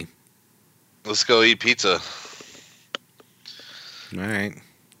Why? key. Let's go eat pizza. All right.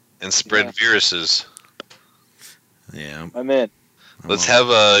 And spread viruses. Yeah. I'm in. Let's have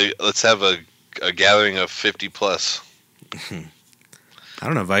a gathering of 50 plus. I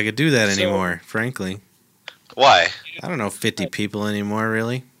don't know if I could do that anymore, frankly. Why? I don't know 50 people anymore,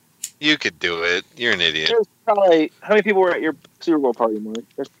 really. You could do it. You're an idiot. There's probably, how many people were at your Super Bowl party, Mark?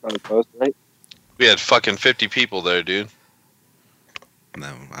 There's probably close, right? We had fucking 50 people there, dude.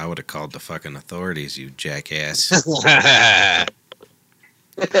 No, I would have called the fucking authorities, you jackass. I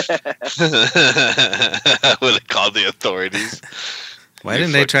would have called the authorities. Why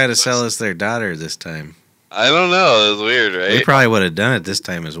didn't they try to sell us their daughter this time? I don't know. It was weird, right? We probably would have done it this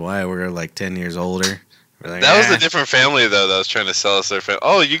time is why. We're like 10 years older. We're like, That was a different family, though, that was trying to sell us their family.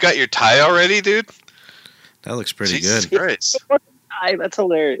 Oh, you got your tie already, dude? That looks pretty Jesus good. Christ. That's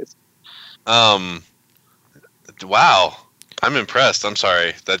hilarious. Wow. I'm impressed. I'm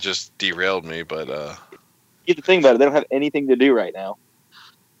sorry. That just derailed me, but You have to think about it. They don't have anything to do right now.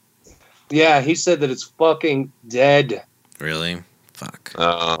 Yeah, he said that it's fucking dead. Really? Fuck.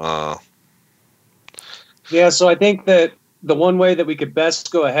 Yeah, so I think that the one way that we could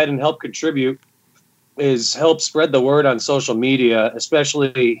best go ahead and help contribute is help spread the word on social media,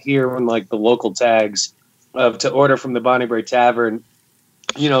 especially here on like the local tags of to order from the Bonnie Bray Tavern.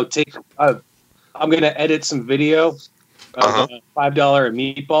 You know, I'm going to edit some video of $5 a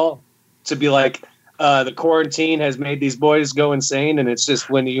meatball to be like, the quarantine has made these boys go insane, and it's just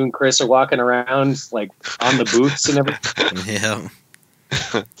when you and Chris are walking around like on the booths and everything. Yeah.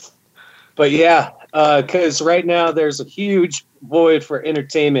 But yeah, because right now there's a huge void for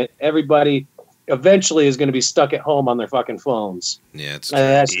entertainment. Everybody eventually is going to be stuck at home on their fucking phones. Yeah, it's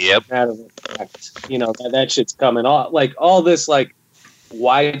that's a matter of fact. You know, that shit's coming. All this like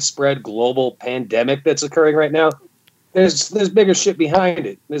widespread global pandemic that's occurring right now. There's bigger shit behind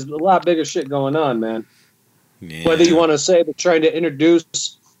it. There's a lot bigger shit going on, man. Yeah. Whether you want to say they're trying to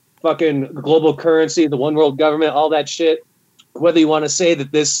introduce fucking global currency, the one world government, all that shit. Whether you want to say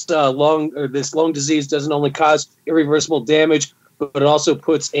that this lung disease doesn't only cause irreversible damage, but it also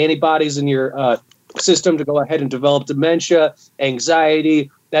puts antibodies in your system to go ahead and develop dementia,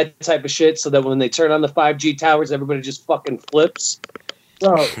 anxiety, that type of shit, so that when they turn on the 5G towers, everybody just fucking flips.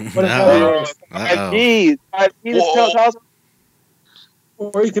 Bro, what No. 5G. 5G.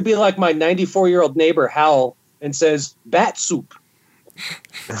 Or you could be like my 94-year-old neighbor Hal and says bat soup.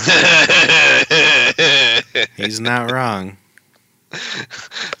 He's not wrong.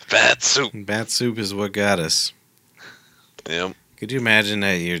 Bat soup. Bat soup is what got us. Yep. Could you imagine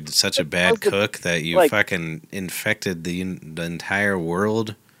that you're such a bad cook that you fucking infected the entire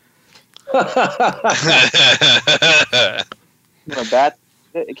world? Bat.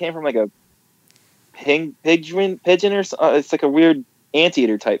 It came from like a pigeon or something. It's like a weird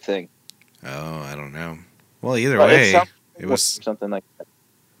anteater type thing. Oh, I don't know. Well, either way, it was something like that.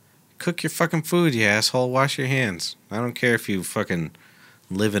 Cook your fucking food, you asshole. Wash your hands. I don't care if you fucking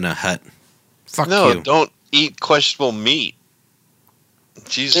live in a hut. Fuck you. No, don't eat questionable meat.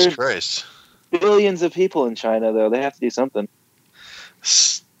 Jesus Christ. Billions of people in China, though. They have to do something.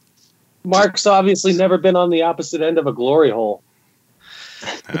 Mark's obviously never been on the opposite end of a glory hole.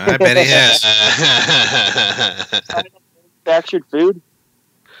 I bet he has. Manufactured food?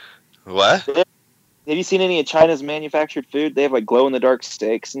 What? Have you seen any of China's manufactured food? They have like glow-in-the-dark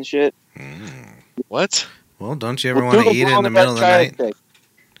steaks and shit. What? Well, don't you ever want to eat it in the middle of the night? Steak.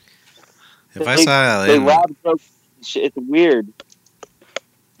 If I saw they lab shit. It's weird.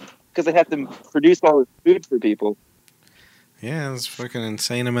 Because they have to produce all this food for people. Yeah, there's a fucking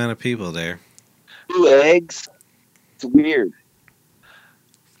insane amount of people there. 2 eggs. It's weird.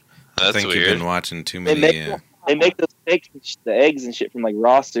 That's I think weird. You've been watching too many. They make those steaks, the eggs and shit from like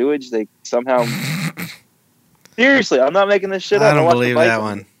raw sewage. They somehow. Seriously, I'm not making this shit up. I don't believe that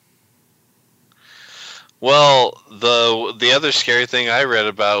one. Well, the other scary thing I read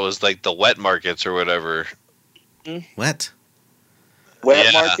about was like the wet markets or whatever. What?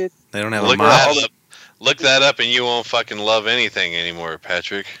 Wet market? They don't have a mop? Look that up and you won't fucking love anything anymore,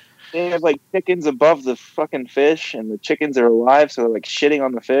 Patrick. They have like chickens above the fucking fish, and the chickens are alive, so they're like shitting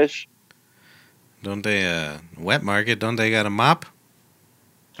on the fish. Don't they, wet market, don't they got a mop?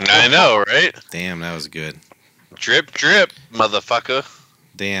 I know, right? Damn, that was good. Drip, drip, motherfucker.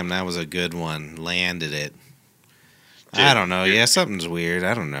 Damn, that was a good one. Landed it. Dude, I don't know. Yeah, something's weird.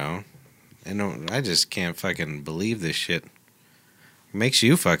 I don't know. I just can't fucking believe this shit. It makes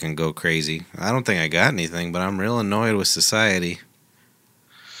you fucking go crazy. I don't think I got anything, but I'm real annoyed with society.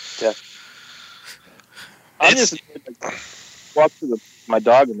 Yeah. I'm just walked through my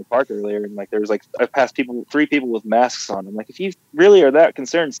dog in the park earlier, and like there was like I passed 3 people with masks on. I'm like, if you really are that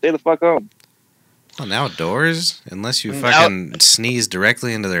concerned, stay the fuck home. Well, and outdoors, unless you fucking sneeze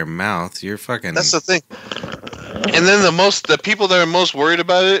directly into their mouth, you're fucking. That's the thing. And then the people that are most worried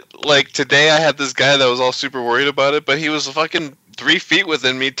about it, like today I had this guy that was all super worried about it, but he was fucking 3 feet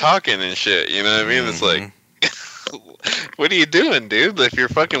within me talking and shit. You know what I mean? It's like, what are you doing, dude? If you're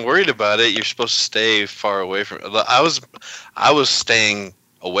fucking worried about it, you're supposed to stay far away from. I was staying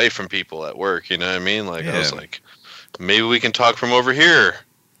away from people at work. You know what I mean? Like I was like, maybe we can talk from over here.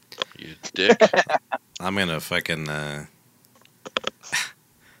 You dick. I'm gonna fucking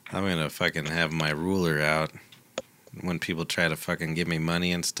have my ruler out when people try to fucking give me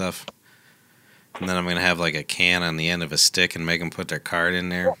money and stuff. And then I'm going to have like a can on the end of a stick and make them put their card in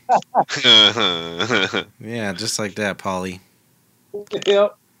there. Yeah, just like that, Paulie.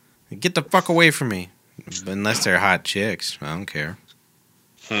 Yep. Get the fuck away from me. Unless they're hot chicks, I don't care.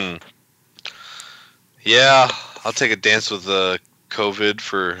 Yeah, I'll take a dance with COVID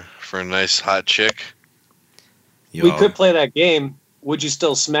for a nice hot chick. We could play that game. Would you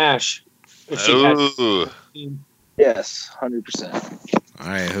still smash? If she Ooh. had... Yes, 100%. All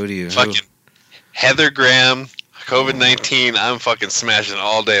right, who do you? Fucking Heather Graham, COVID-19. I'm fucking smashing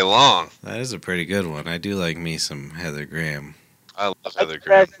all day long. That is a pretty good one. I do like me some Heather Graham. I love Heather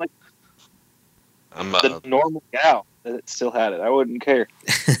Graham. Like I'm the normal gal that still had it. I wouldn't care.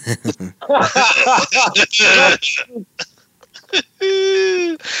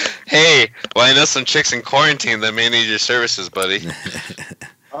 Hey, well, I know some chicks in quarantine that may need your services, buddy.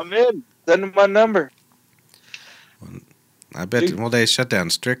 I'm in. Send them my number. I bet. Well, they shut down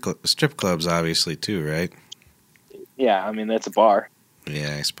strip clubs, obviously, too, right? Yeah, I mean that's a bar.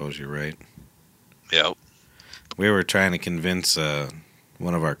 Yeah, I suppose you're right. Yep. We were trying to convince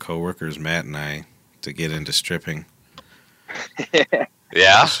one of our coworkers, Matt and I, to get into stripping.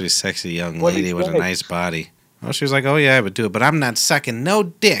 Yeah. She's a sexy young lady with a nice body. Oh, she was like, "Oh yeah, I would do it, but I'm not sucking no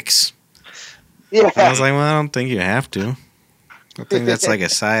dicks." Yeah. I was like, "Well, I don't think you have to. I think that's like a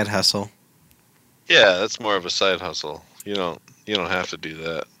side hustle." Yeah, that's more of a side hustle. You don't have to do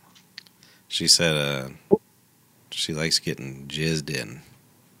that. She said she likes getting jizzed in.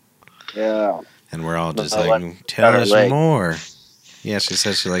 Yeah. And we're all just like, "Tell us more." Yeah, she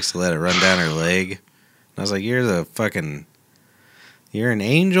said she likes to let it run down her leg. And I was like, "You're an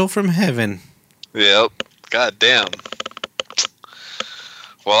angel from heaven." Yep. God damn.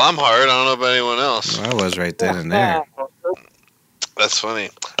 Well, I'm hard. I don't know about anyone else. I was right then and there. That's funny.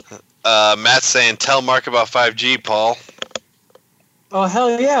 Matt's saying, tell Mark about 5G, Paul. Oh,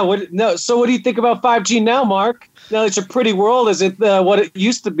 hell yeah. So what do you think about 5G now, Mark? Now it's a pretty world. Is it what it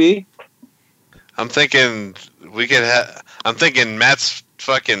used to be? I'm thinking I'm thinking Matt's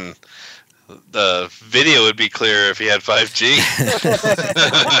fucking... The video would be clearer if he had 5G.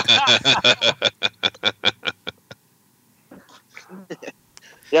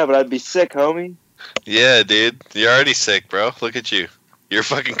 Yeah, but I'd be sick, homie. Yeah, dude. You're already sick, bro. Look at you. You're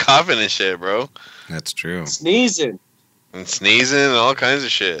fucking coughing and shit, bro. That's true. Sneezing. And sneezing and all kinds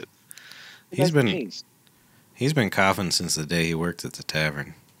of shit. He's been coughing since the day he worked at the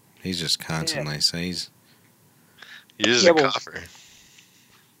tavern. He's just constantly You're just a cougher.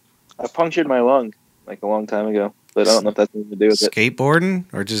 I punctured my lung like a long time ago, but I don't know if that's anything to do with it. Skateboarding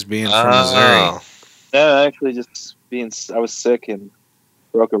or just being from Missouri? No, actually just I was sick and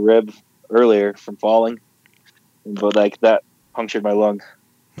broke a rib earlier from falling, but like that punctured my lung.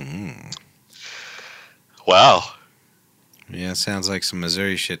 Mm. Wow. Yeah, sounds like some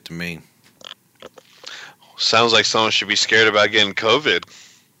Missouri shit to me. Sounds like someone should be scared about getting COVID.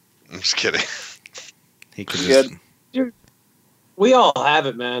 I'm just kidding. He could just... We all have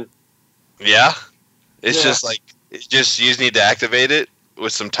it, man. Yeah? It's just like, you just need to activate it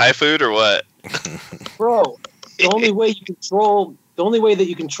with some Thai food or what? Bro, the only way that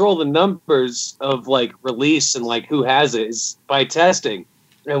you control the numbers of like release and like who has it is by testing.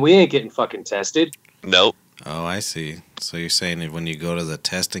 And we ain't getting fucking tested. Nope. Oh, I see. So you're saying that when you go to the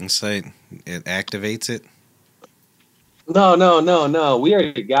testing site, it activates it? No. We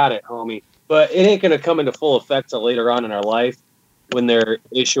already got it, homie. But it ain't going to come into full effect till later on in our life when they're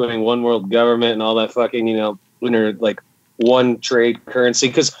issuing one world government and all that fucking, when they're like one trade currency.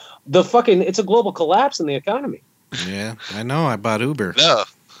 Because it's a global collapse in the economy. Yeah, I know. I bought Uber. No.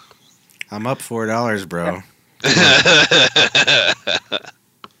 I'm up $4, bro.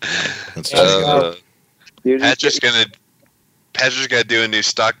 Let's Patrick's gonna do a new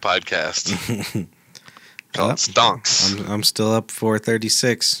stock podcast. Called Stonks. I'm still up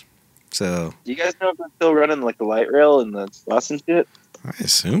 $4.36. So. Do you guys know if they're still running like the light rail and the bus and shit? I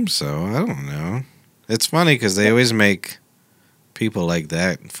assume so. I don't know. It's funny because they always make people like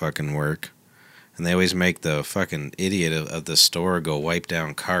that fucking work. And they always make the fucking idiot of the store go wipe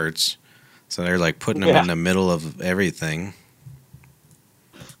down carts. So they're like putting them in the middle of everything.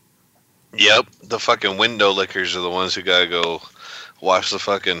 Yep. The fucking window lickers are the ones who gotta go wash the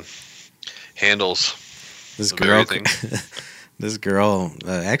fucking handles. This girl,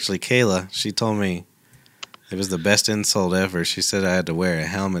 actually Kayla, she told me it was the best insult ever. She said I had to wear a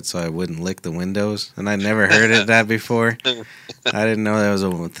helmet so I wouldn't lick the windows. And I never heard that before. I didn't know that was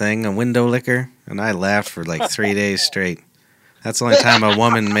a thing, a window licker. And I laughed for like 3 days straight. That's the only time a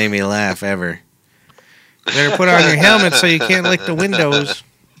woman made me laugh ever. You better put on your helmet so you can't lick the windows.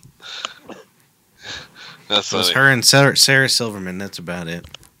 That's it was her and Sarah Silverman. That's about it.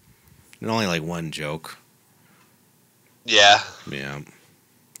 And only like one joke. Yeah. Yeah.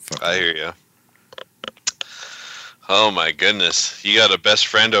 I hear you. Oh my goodness. You got a best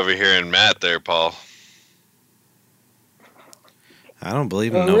friend over here in Matt there, Paul. I don't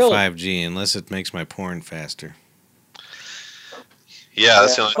believe in no really? 5G unless it makes my porn faster. Yeah,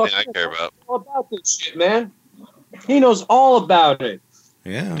 that's the only thing I care about. All about this shit, man. He knows all about it.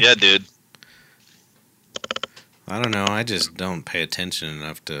 Yeah. Yeah, dude. I don't know. I just don't pay attention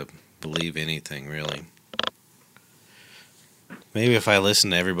enough to believe anything, really. Maybe if I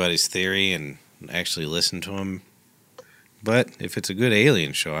listen to everybody's theory and actually listen to them. But if it's a good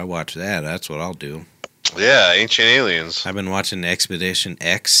alien show, I watch that. That's what I'll do. Yeah, Ancient Aliens. I've been watching Expedition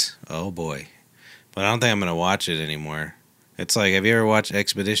X. Oh, boy. But I don't think I'm going to watch it anymore. It's like, have you ever watched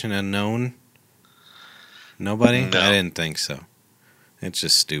Expedition Unknown? Nobody? No. I didn't think so. It's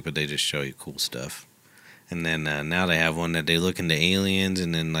just stupid. They just show you cool stuff. And then now they have one that they look into aliens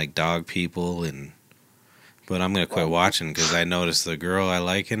and then like dog people. But I'm going to quit watching because I noticed the girl I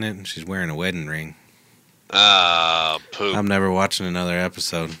like in it, and she's wearing a wedding ring. Ah, poop. I'm never watching another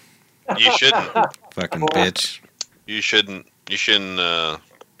episode. You shouldn't. Fucking bitch. You shouldn't. You shouldn't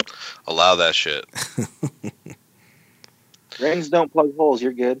allow that shit. Rings don't plug holes.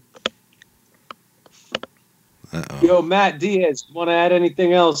 You're good. Uh-oh. Yo, Matt Diaz, want to add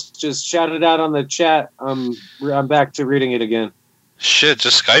anything else? Just shout it out on the chat. I'm back to reading it again. Shit,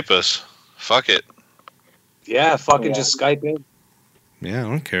 just Skype us. Fuck it. Yeah, fucking just Skype in. Yeah, I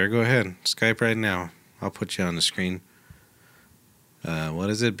don't care. Go ahead. Skype right now. I'll put you on the screen. What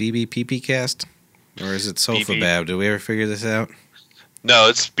is it? BBPP cast? Or is it SofaBab? Did we ever figure this out? No,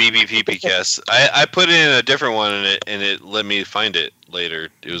 it's BBPPcast. I put in a different one and it let me find it later.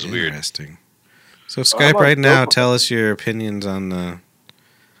 It was weird. Interesting. So Skype right now. Tell us your opinions on the.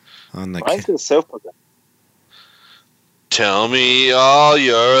 Mine says SofaBab. Tell me all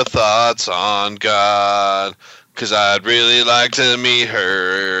your thoughts on God, 'cause I'd really like to meet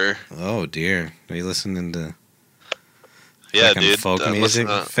her. Oh dear, are you listening to? Yeah, dude. Folk music,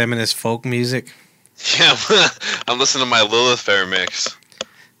 feminist folk music. Yeah, I'm listening to my Lilith Fair mix.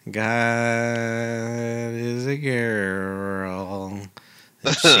 God is a girl.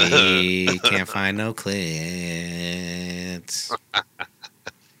 And she can't find no clits.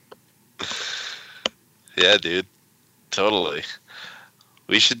 Yeah, dude. Totally.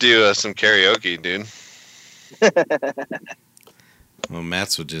 We should do some karaoke, dude. Well,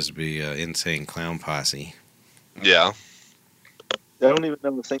 Matt's would just be Insane Clown Posse. Yeah. I don't even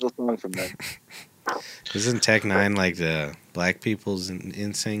know a single song from them. Isn't Tech Nine like the black people's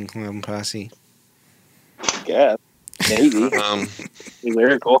Insane Clown Posse? Yeah, maybe.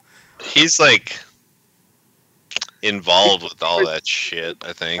 Lyrical. He's like involved with all that shit,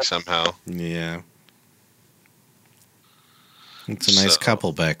 I think, somehow. Yeah. It's a nice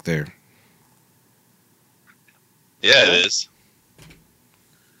couple back there. Yeah, it is.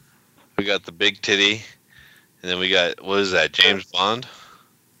 We got the big titty, and then we got, what is that, James Bond?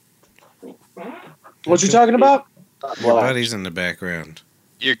 What you talking about? Your buddy's in the background.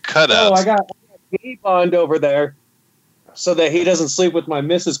 Your cutouts. Oh, I got Gay Bond over there so that he doesn't sleep with my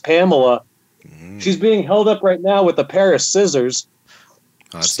Mrs. Pamela. She's being held up right now with a pair of scissors,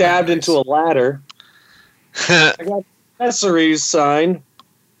 stabbed into a ladder. I got accessories sign.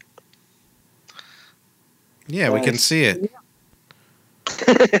 Yeah, we can see it.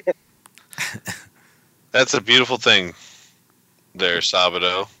 That's a beautiful thing there,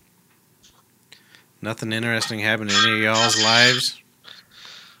 Sabado. Nothing interesting happened in any of y'all's lives?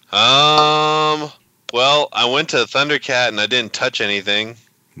 Well, I went to Thundercat and I didn't touch anything.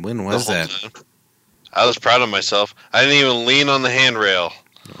 When was that? Time. I was proud of myself. I didn't even lean on the handrail.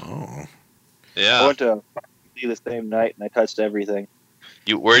 Oh. Yeah. I went to the same night and I touched everything.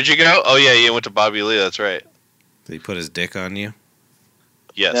 Where'd you go? Oh yeah, you went to Bobby Lee. That's right. Did he put his dick on you?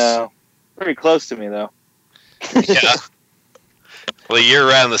 Yes. No, pretty close to me though. Yeah. Well, you're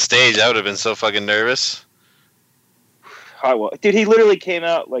around the stage. I would have been so fucking nervous. Dude, he literally came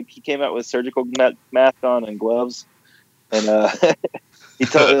out with surgical mask on and gloves, and he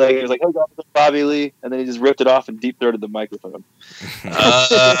told me he was like, "Oh, God, Bobby Lee," and then he just ripped it off and deep throated the microphone.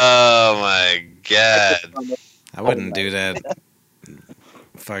 Oh my god! I wouldn't do that.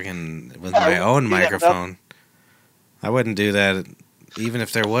 Fucking with my own microphone. I wouldn't do that even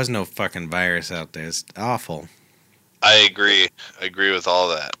if there was no fucking virus out there. It's awful. I agree. I agree with all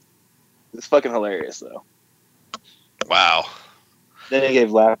that. It's fucking hilarious though. Wow. Then he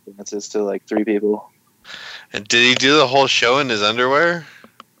gave lap dances to like 3 people. And did he do the whole show in his underwear?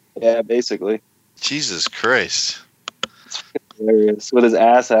 Yeah, basically. Jesus Christ. It's hilarious. With his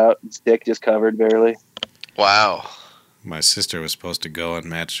ass out, his dick just covered barely. Wow. My sister was supposed to go and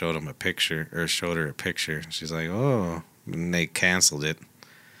Matt showed her a picture. She's like, oh, and they canceled it.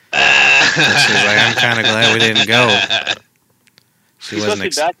 She's like, I'm kind of glad we didn't go. She's supposed to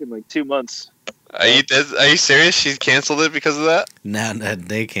be back in like 2 months. Are you serious? She canceled it because of that? No,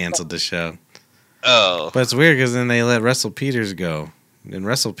 they canceled the show. Oh. But it's weird because then they let Russell Peters go. And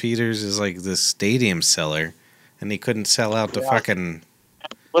Russell Peters is like this stadium seller. And he couldn't sell out the fucking...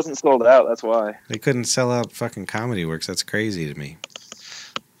 It wasn't sold out, that's why. They couldn't sell out fucking Comedy Works. That's crazy to me.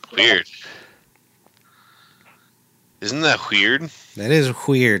 Weird. Isn't that weird? That is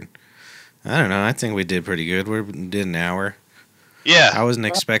weird. I don't know. I think we did pretty good. We did an hour. Yeah. I wasn't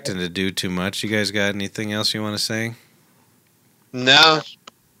expecting to do too much. You guys got anything else you want to say? No.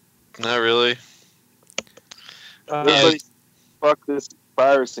 Not really. Everybody fuck this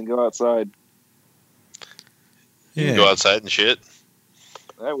virus and go outside. You can go outside and shit.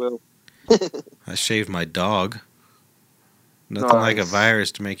 I will. I shaved my dog. Nothing like a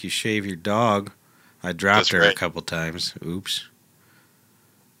virus to make you shave your dog. I dropped her a couple times. Oops.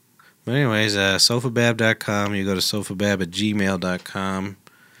 But anyways, sofabab.com. You go to sofabab@gmail.com.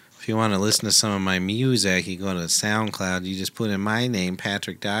 If you want to listen to some of my music, you go to SoundCloud. You just put in my name,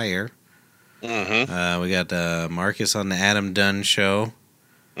 Patrick Dyer. Mm-hmm. We got Marcus on the Adam Dunn Show.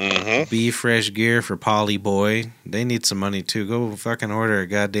 Mm-hmm. Be Fresh Gear for Polly Boy. They need some money too. Go fucking order a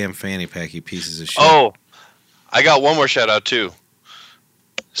goddamn fanny pack, you pieces of shit. Oh, I got one more shout out too.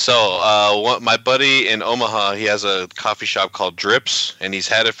 So, my buddy in Omaha, he has a coffee shop called Drips, and he's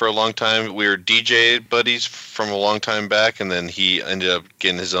had it for a long time. We were DJ buddies from a long time back, and then he ended up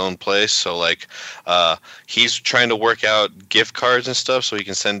getting his own place. So, like, he's trying to work out gift cards and stuff so he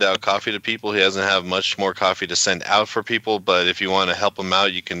can send out coffee to people. He doesn't have much more coffee to send out for people, but if you want to help him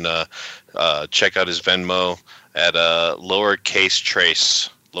out, you can check out his Venmo at lowercase trace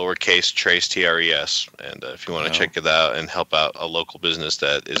TRES, and if you want to check it out and help out a local business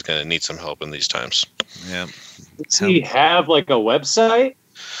that is going to need some help in these times. Yeah. Does he have like a website?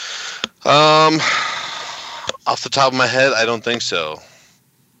 Off the top of my head, I don't think so.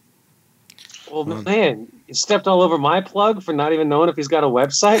 Well, man, you stepped all over my plug for not even knowing if he's got a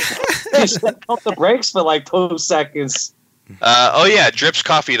website. You stepped off the brakes for like 2 seconds.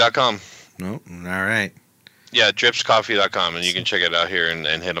 Dripscoffee.com. Nope. All right. Yeah, dripscoffee.com, and you can check it out here and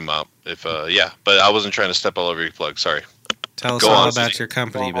hit them up. But I wasn't trying to step all over your plug. Sorry. Tell us all about your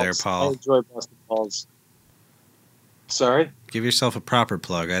company there, Paul. I enjoy busting balls. Sorry? Give yourself a proper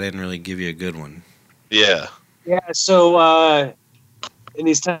plug. I didn't really give you a good one. Yeah. Yeah, so in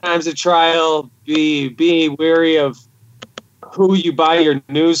these times of trial, be wary of who you buy your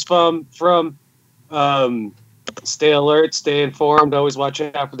news from. Stay alert, stay informed, always watch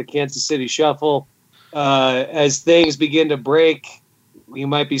out for the Kansas City Shuffle. As things begin to break, you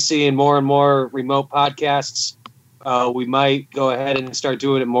might be seeing more and more remote podcasts. We might go ahead and start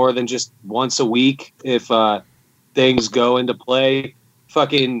doing it more than just once a week if things go into play.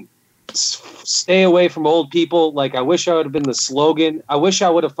 Fucking stay away from old people. Like, I wish I would have been the slogan. I wish I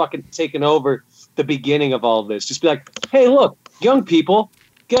would have fucking taken over the beginning of all of this. Just be like, hey, look, young people,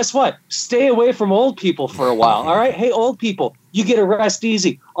 guess what? Stay away from old people for a while, all right? Hey, old people, you get a rest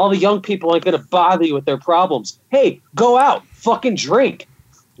easy. All the young people aren't going to bother you with their problems. Hey, go out, fucking drink.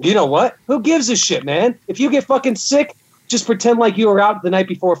 You know what? Who gives a shit, man? If you get fucking sick, just pretend like you were out the night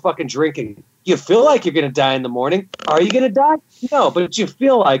before fucking drinking. You feel like you're going to die in the morning. Are you going to die? No, but you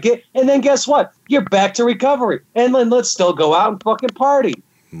feel like it. And then guess what? You're back to recovery. And then let's still go out and fucking party.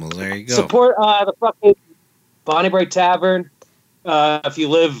 Well, there you go. Support the fucking Bonnie Bray Tavern. If you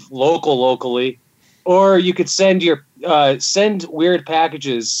live locally, or you could send weird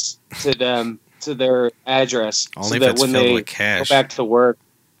packages to them to their address, only so if that it's when filled they with cash. go back to work.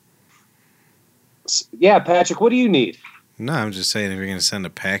 Yeah, Patrick, what do you need? No, I'm just saying if you're going to send a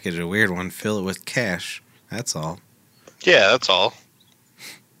package, a weird one, fill it with cash. That's all. Yeah, that's all.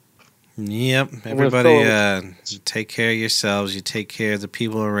 Yep. Everybody, take care of yourselves. You take care of the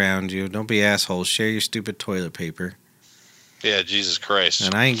people around you. Don't be assholes. Share your stupid toilet paper. Yeah, Jesus Christ.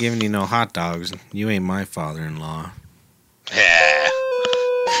 And I ain't giving you no hot dogs. You ain't my father-in-law. Yeah.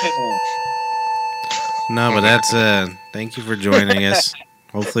 No, but that's thank you for joining us.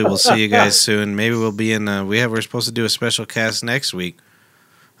 Hopefully we'll see you guys soon. Maybe we'll be in we're supposed to do a special cast next week.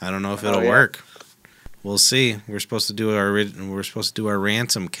 I don't know if it'll work. We'll see. We're supposed to do our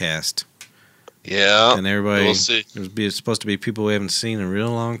ransom cast. Yeah. And everybody, we'll see. It's supposed to be people we haven't seen in a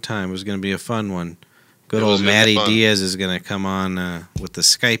real long time. It was going to be a fun one. Good old Matty Diaz is going to come on with the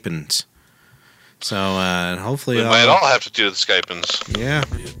Skypins. So hopefully we might all have to do the Skypins. Yeah.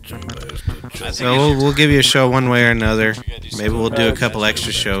 So we'll give you a show one way or another. Maybe we'll do a couple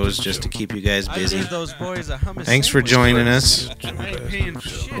extra shows just to keep you guys busy. Thanks for joining us.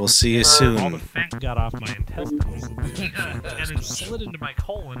 We'll see you soon. All the fat got off my intestines and it slid into my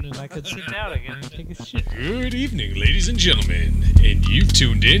colon, and I could sit down again and take a shit. Good evening, ladies and gentlemen, and you've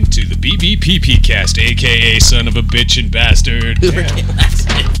tuned in to the BBPP cast, aka Son of a Bitch and Bastard.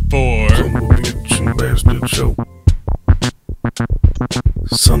 For Bastard Show.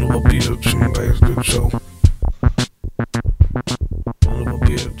 Son of a bitch and bastard show. Son of a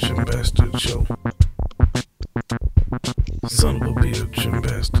bitch and bastard show. Son of a bitch and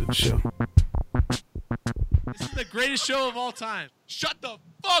bastard show. This is the greatest show of all time. Shut the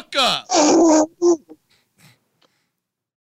fuck up!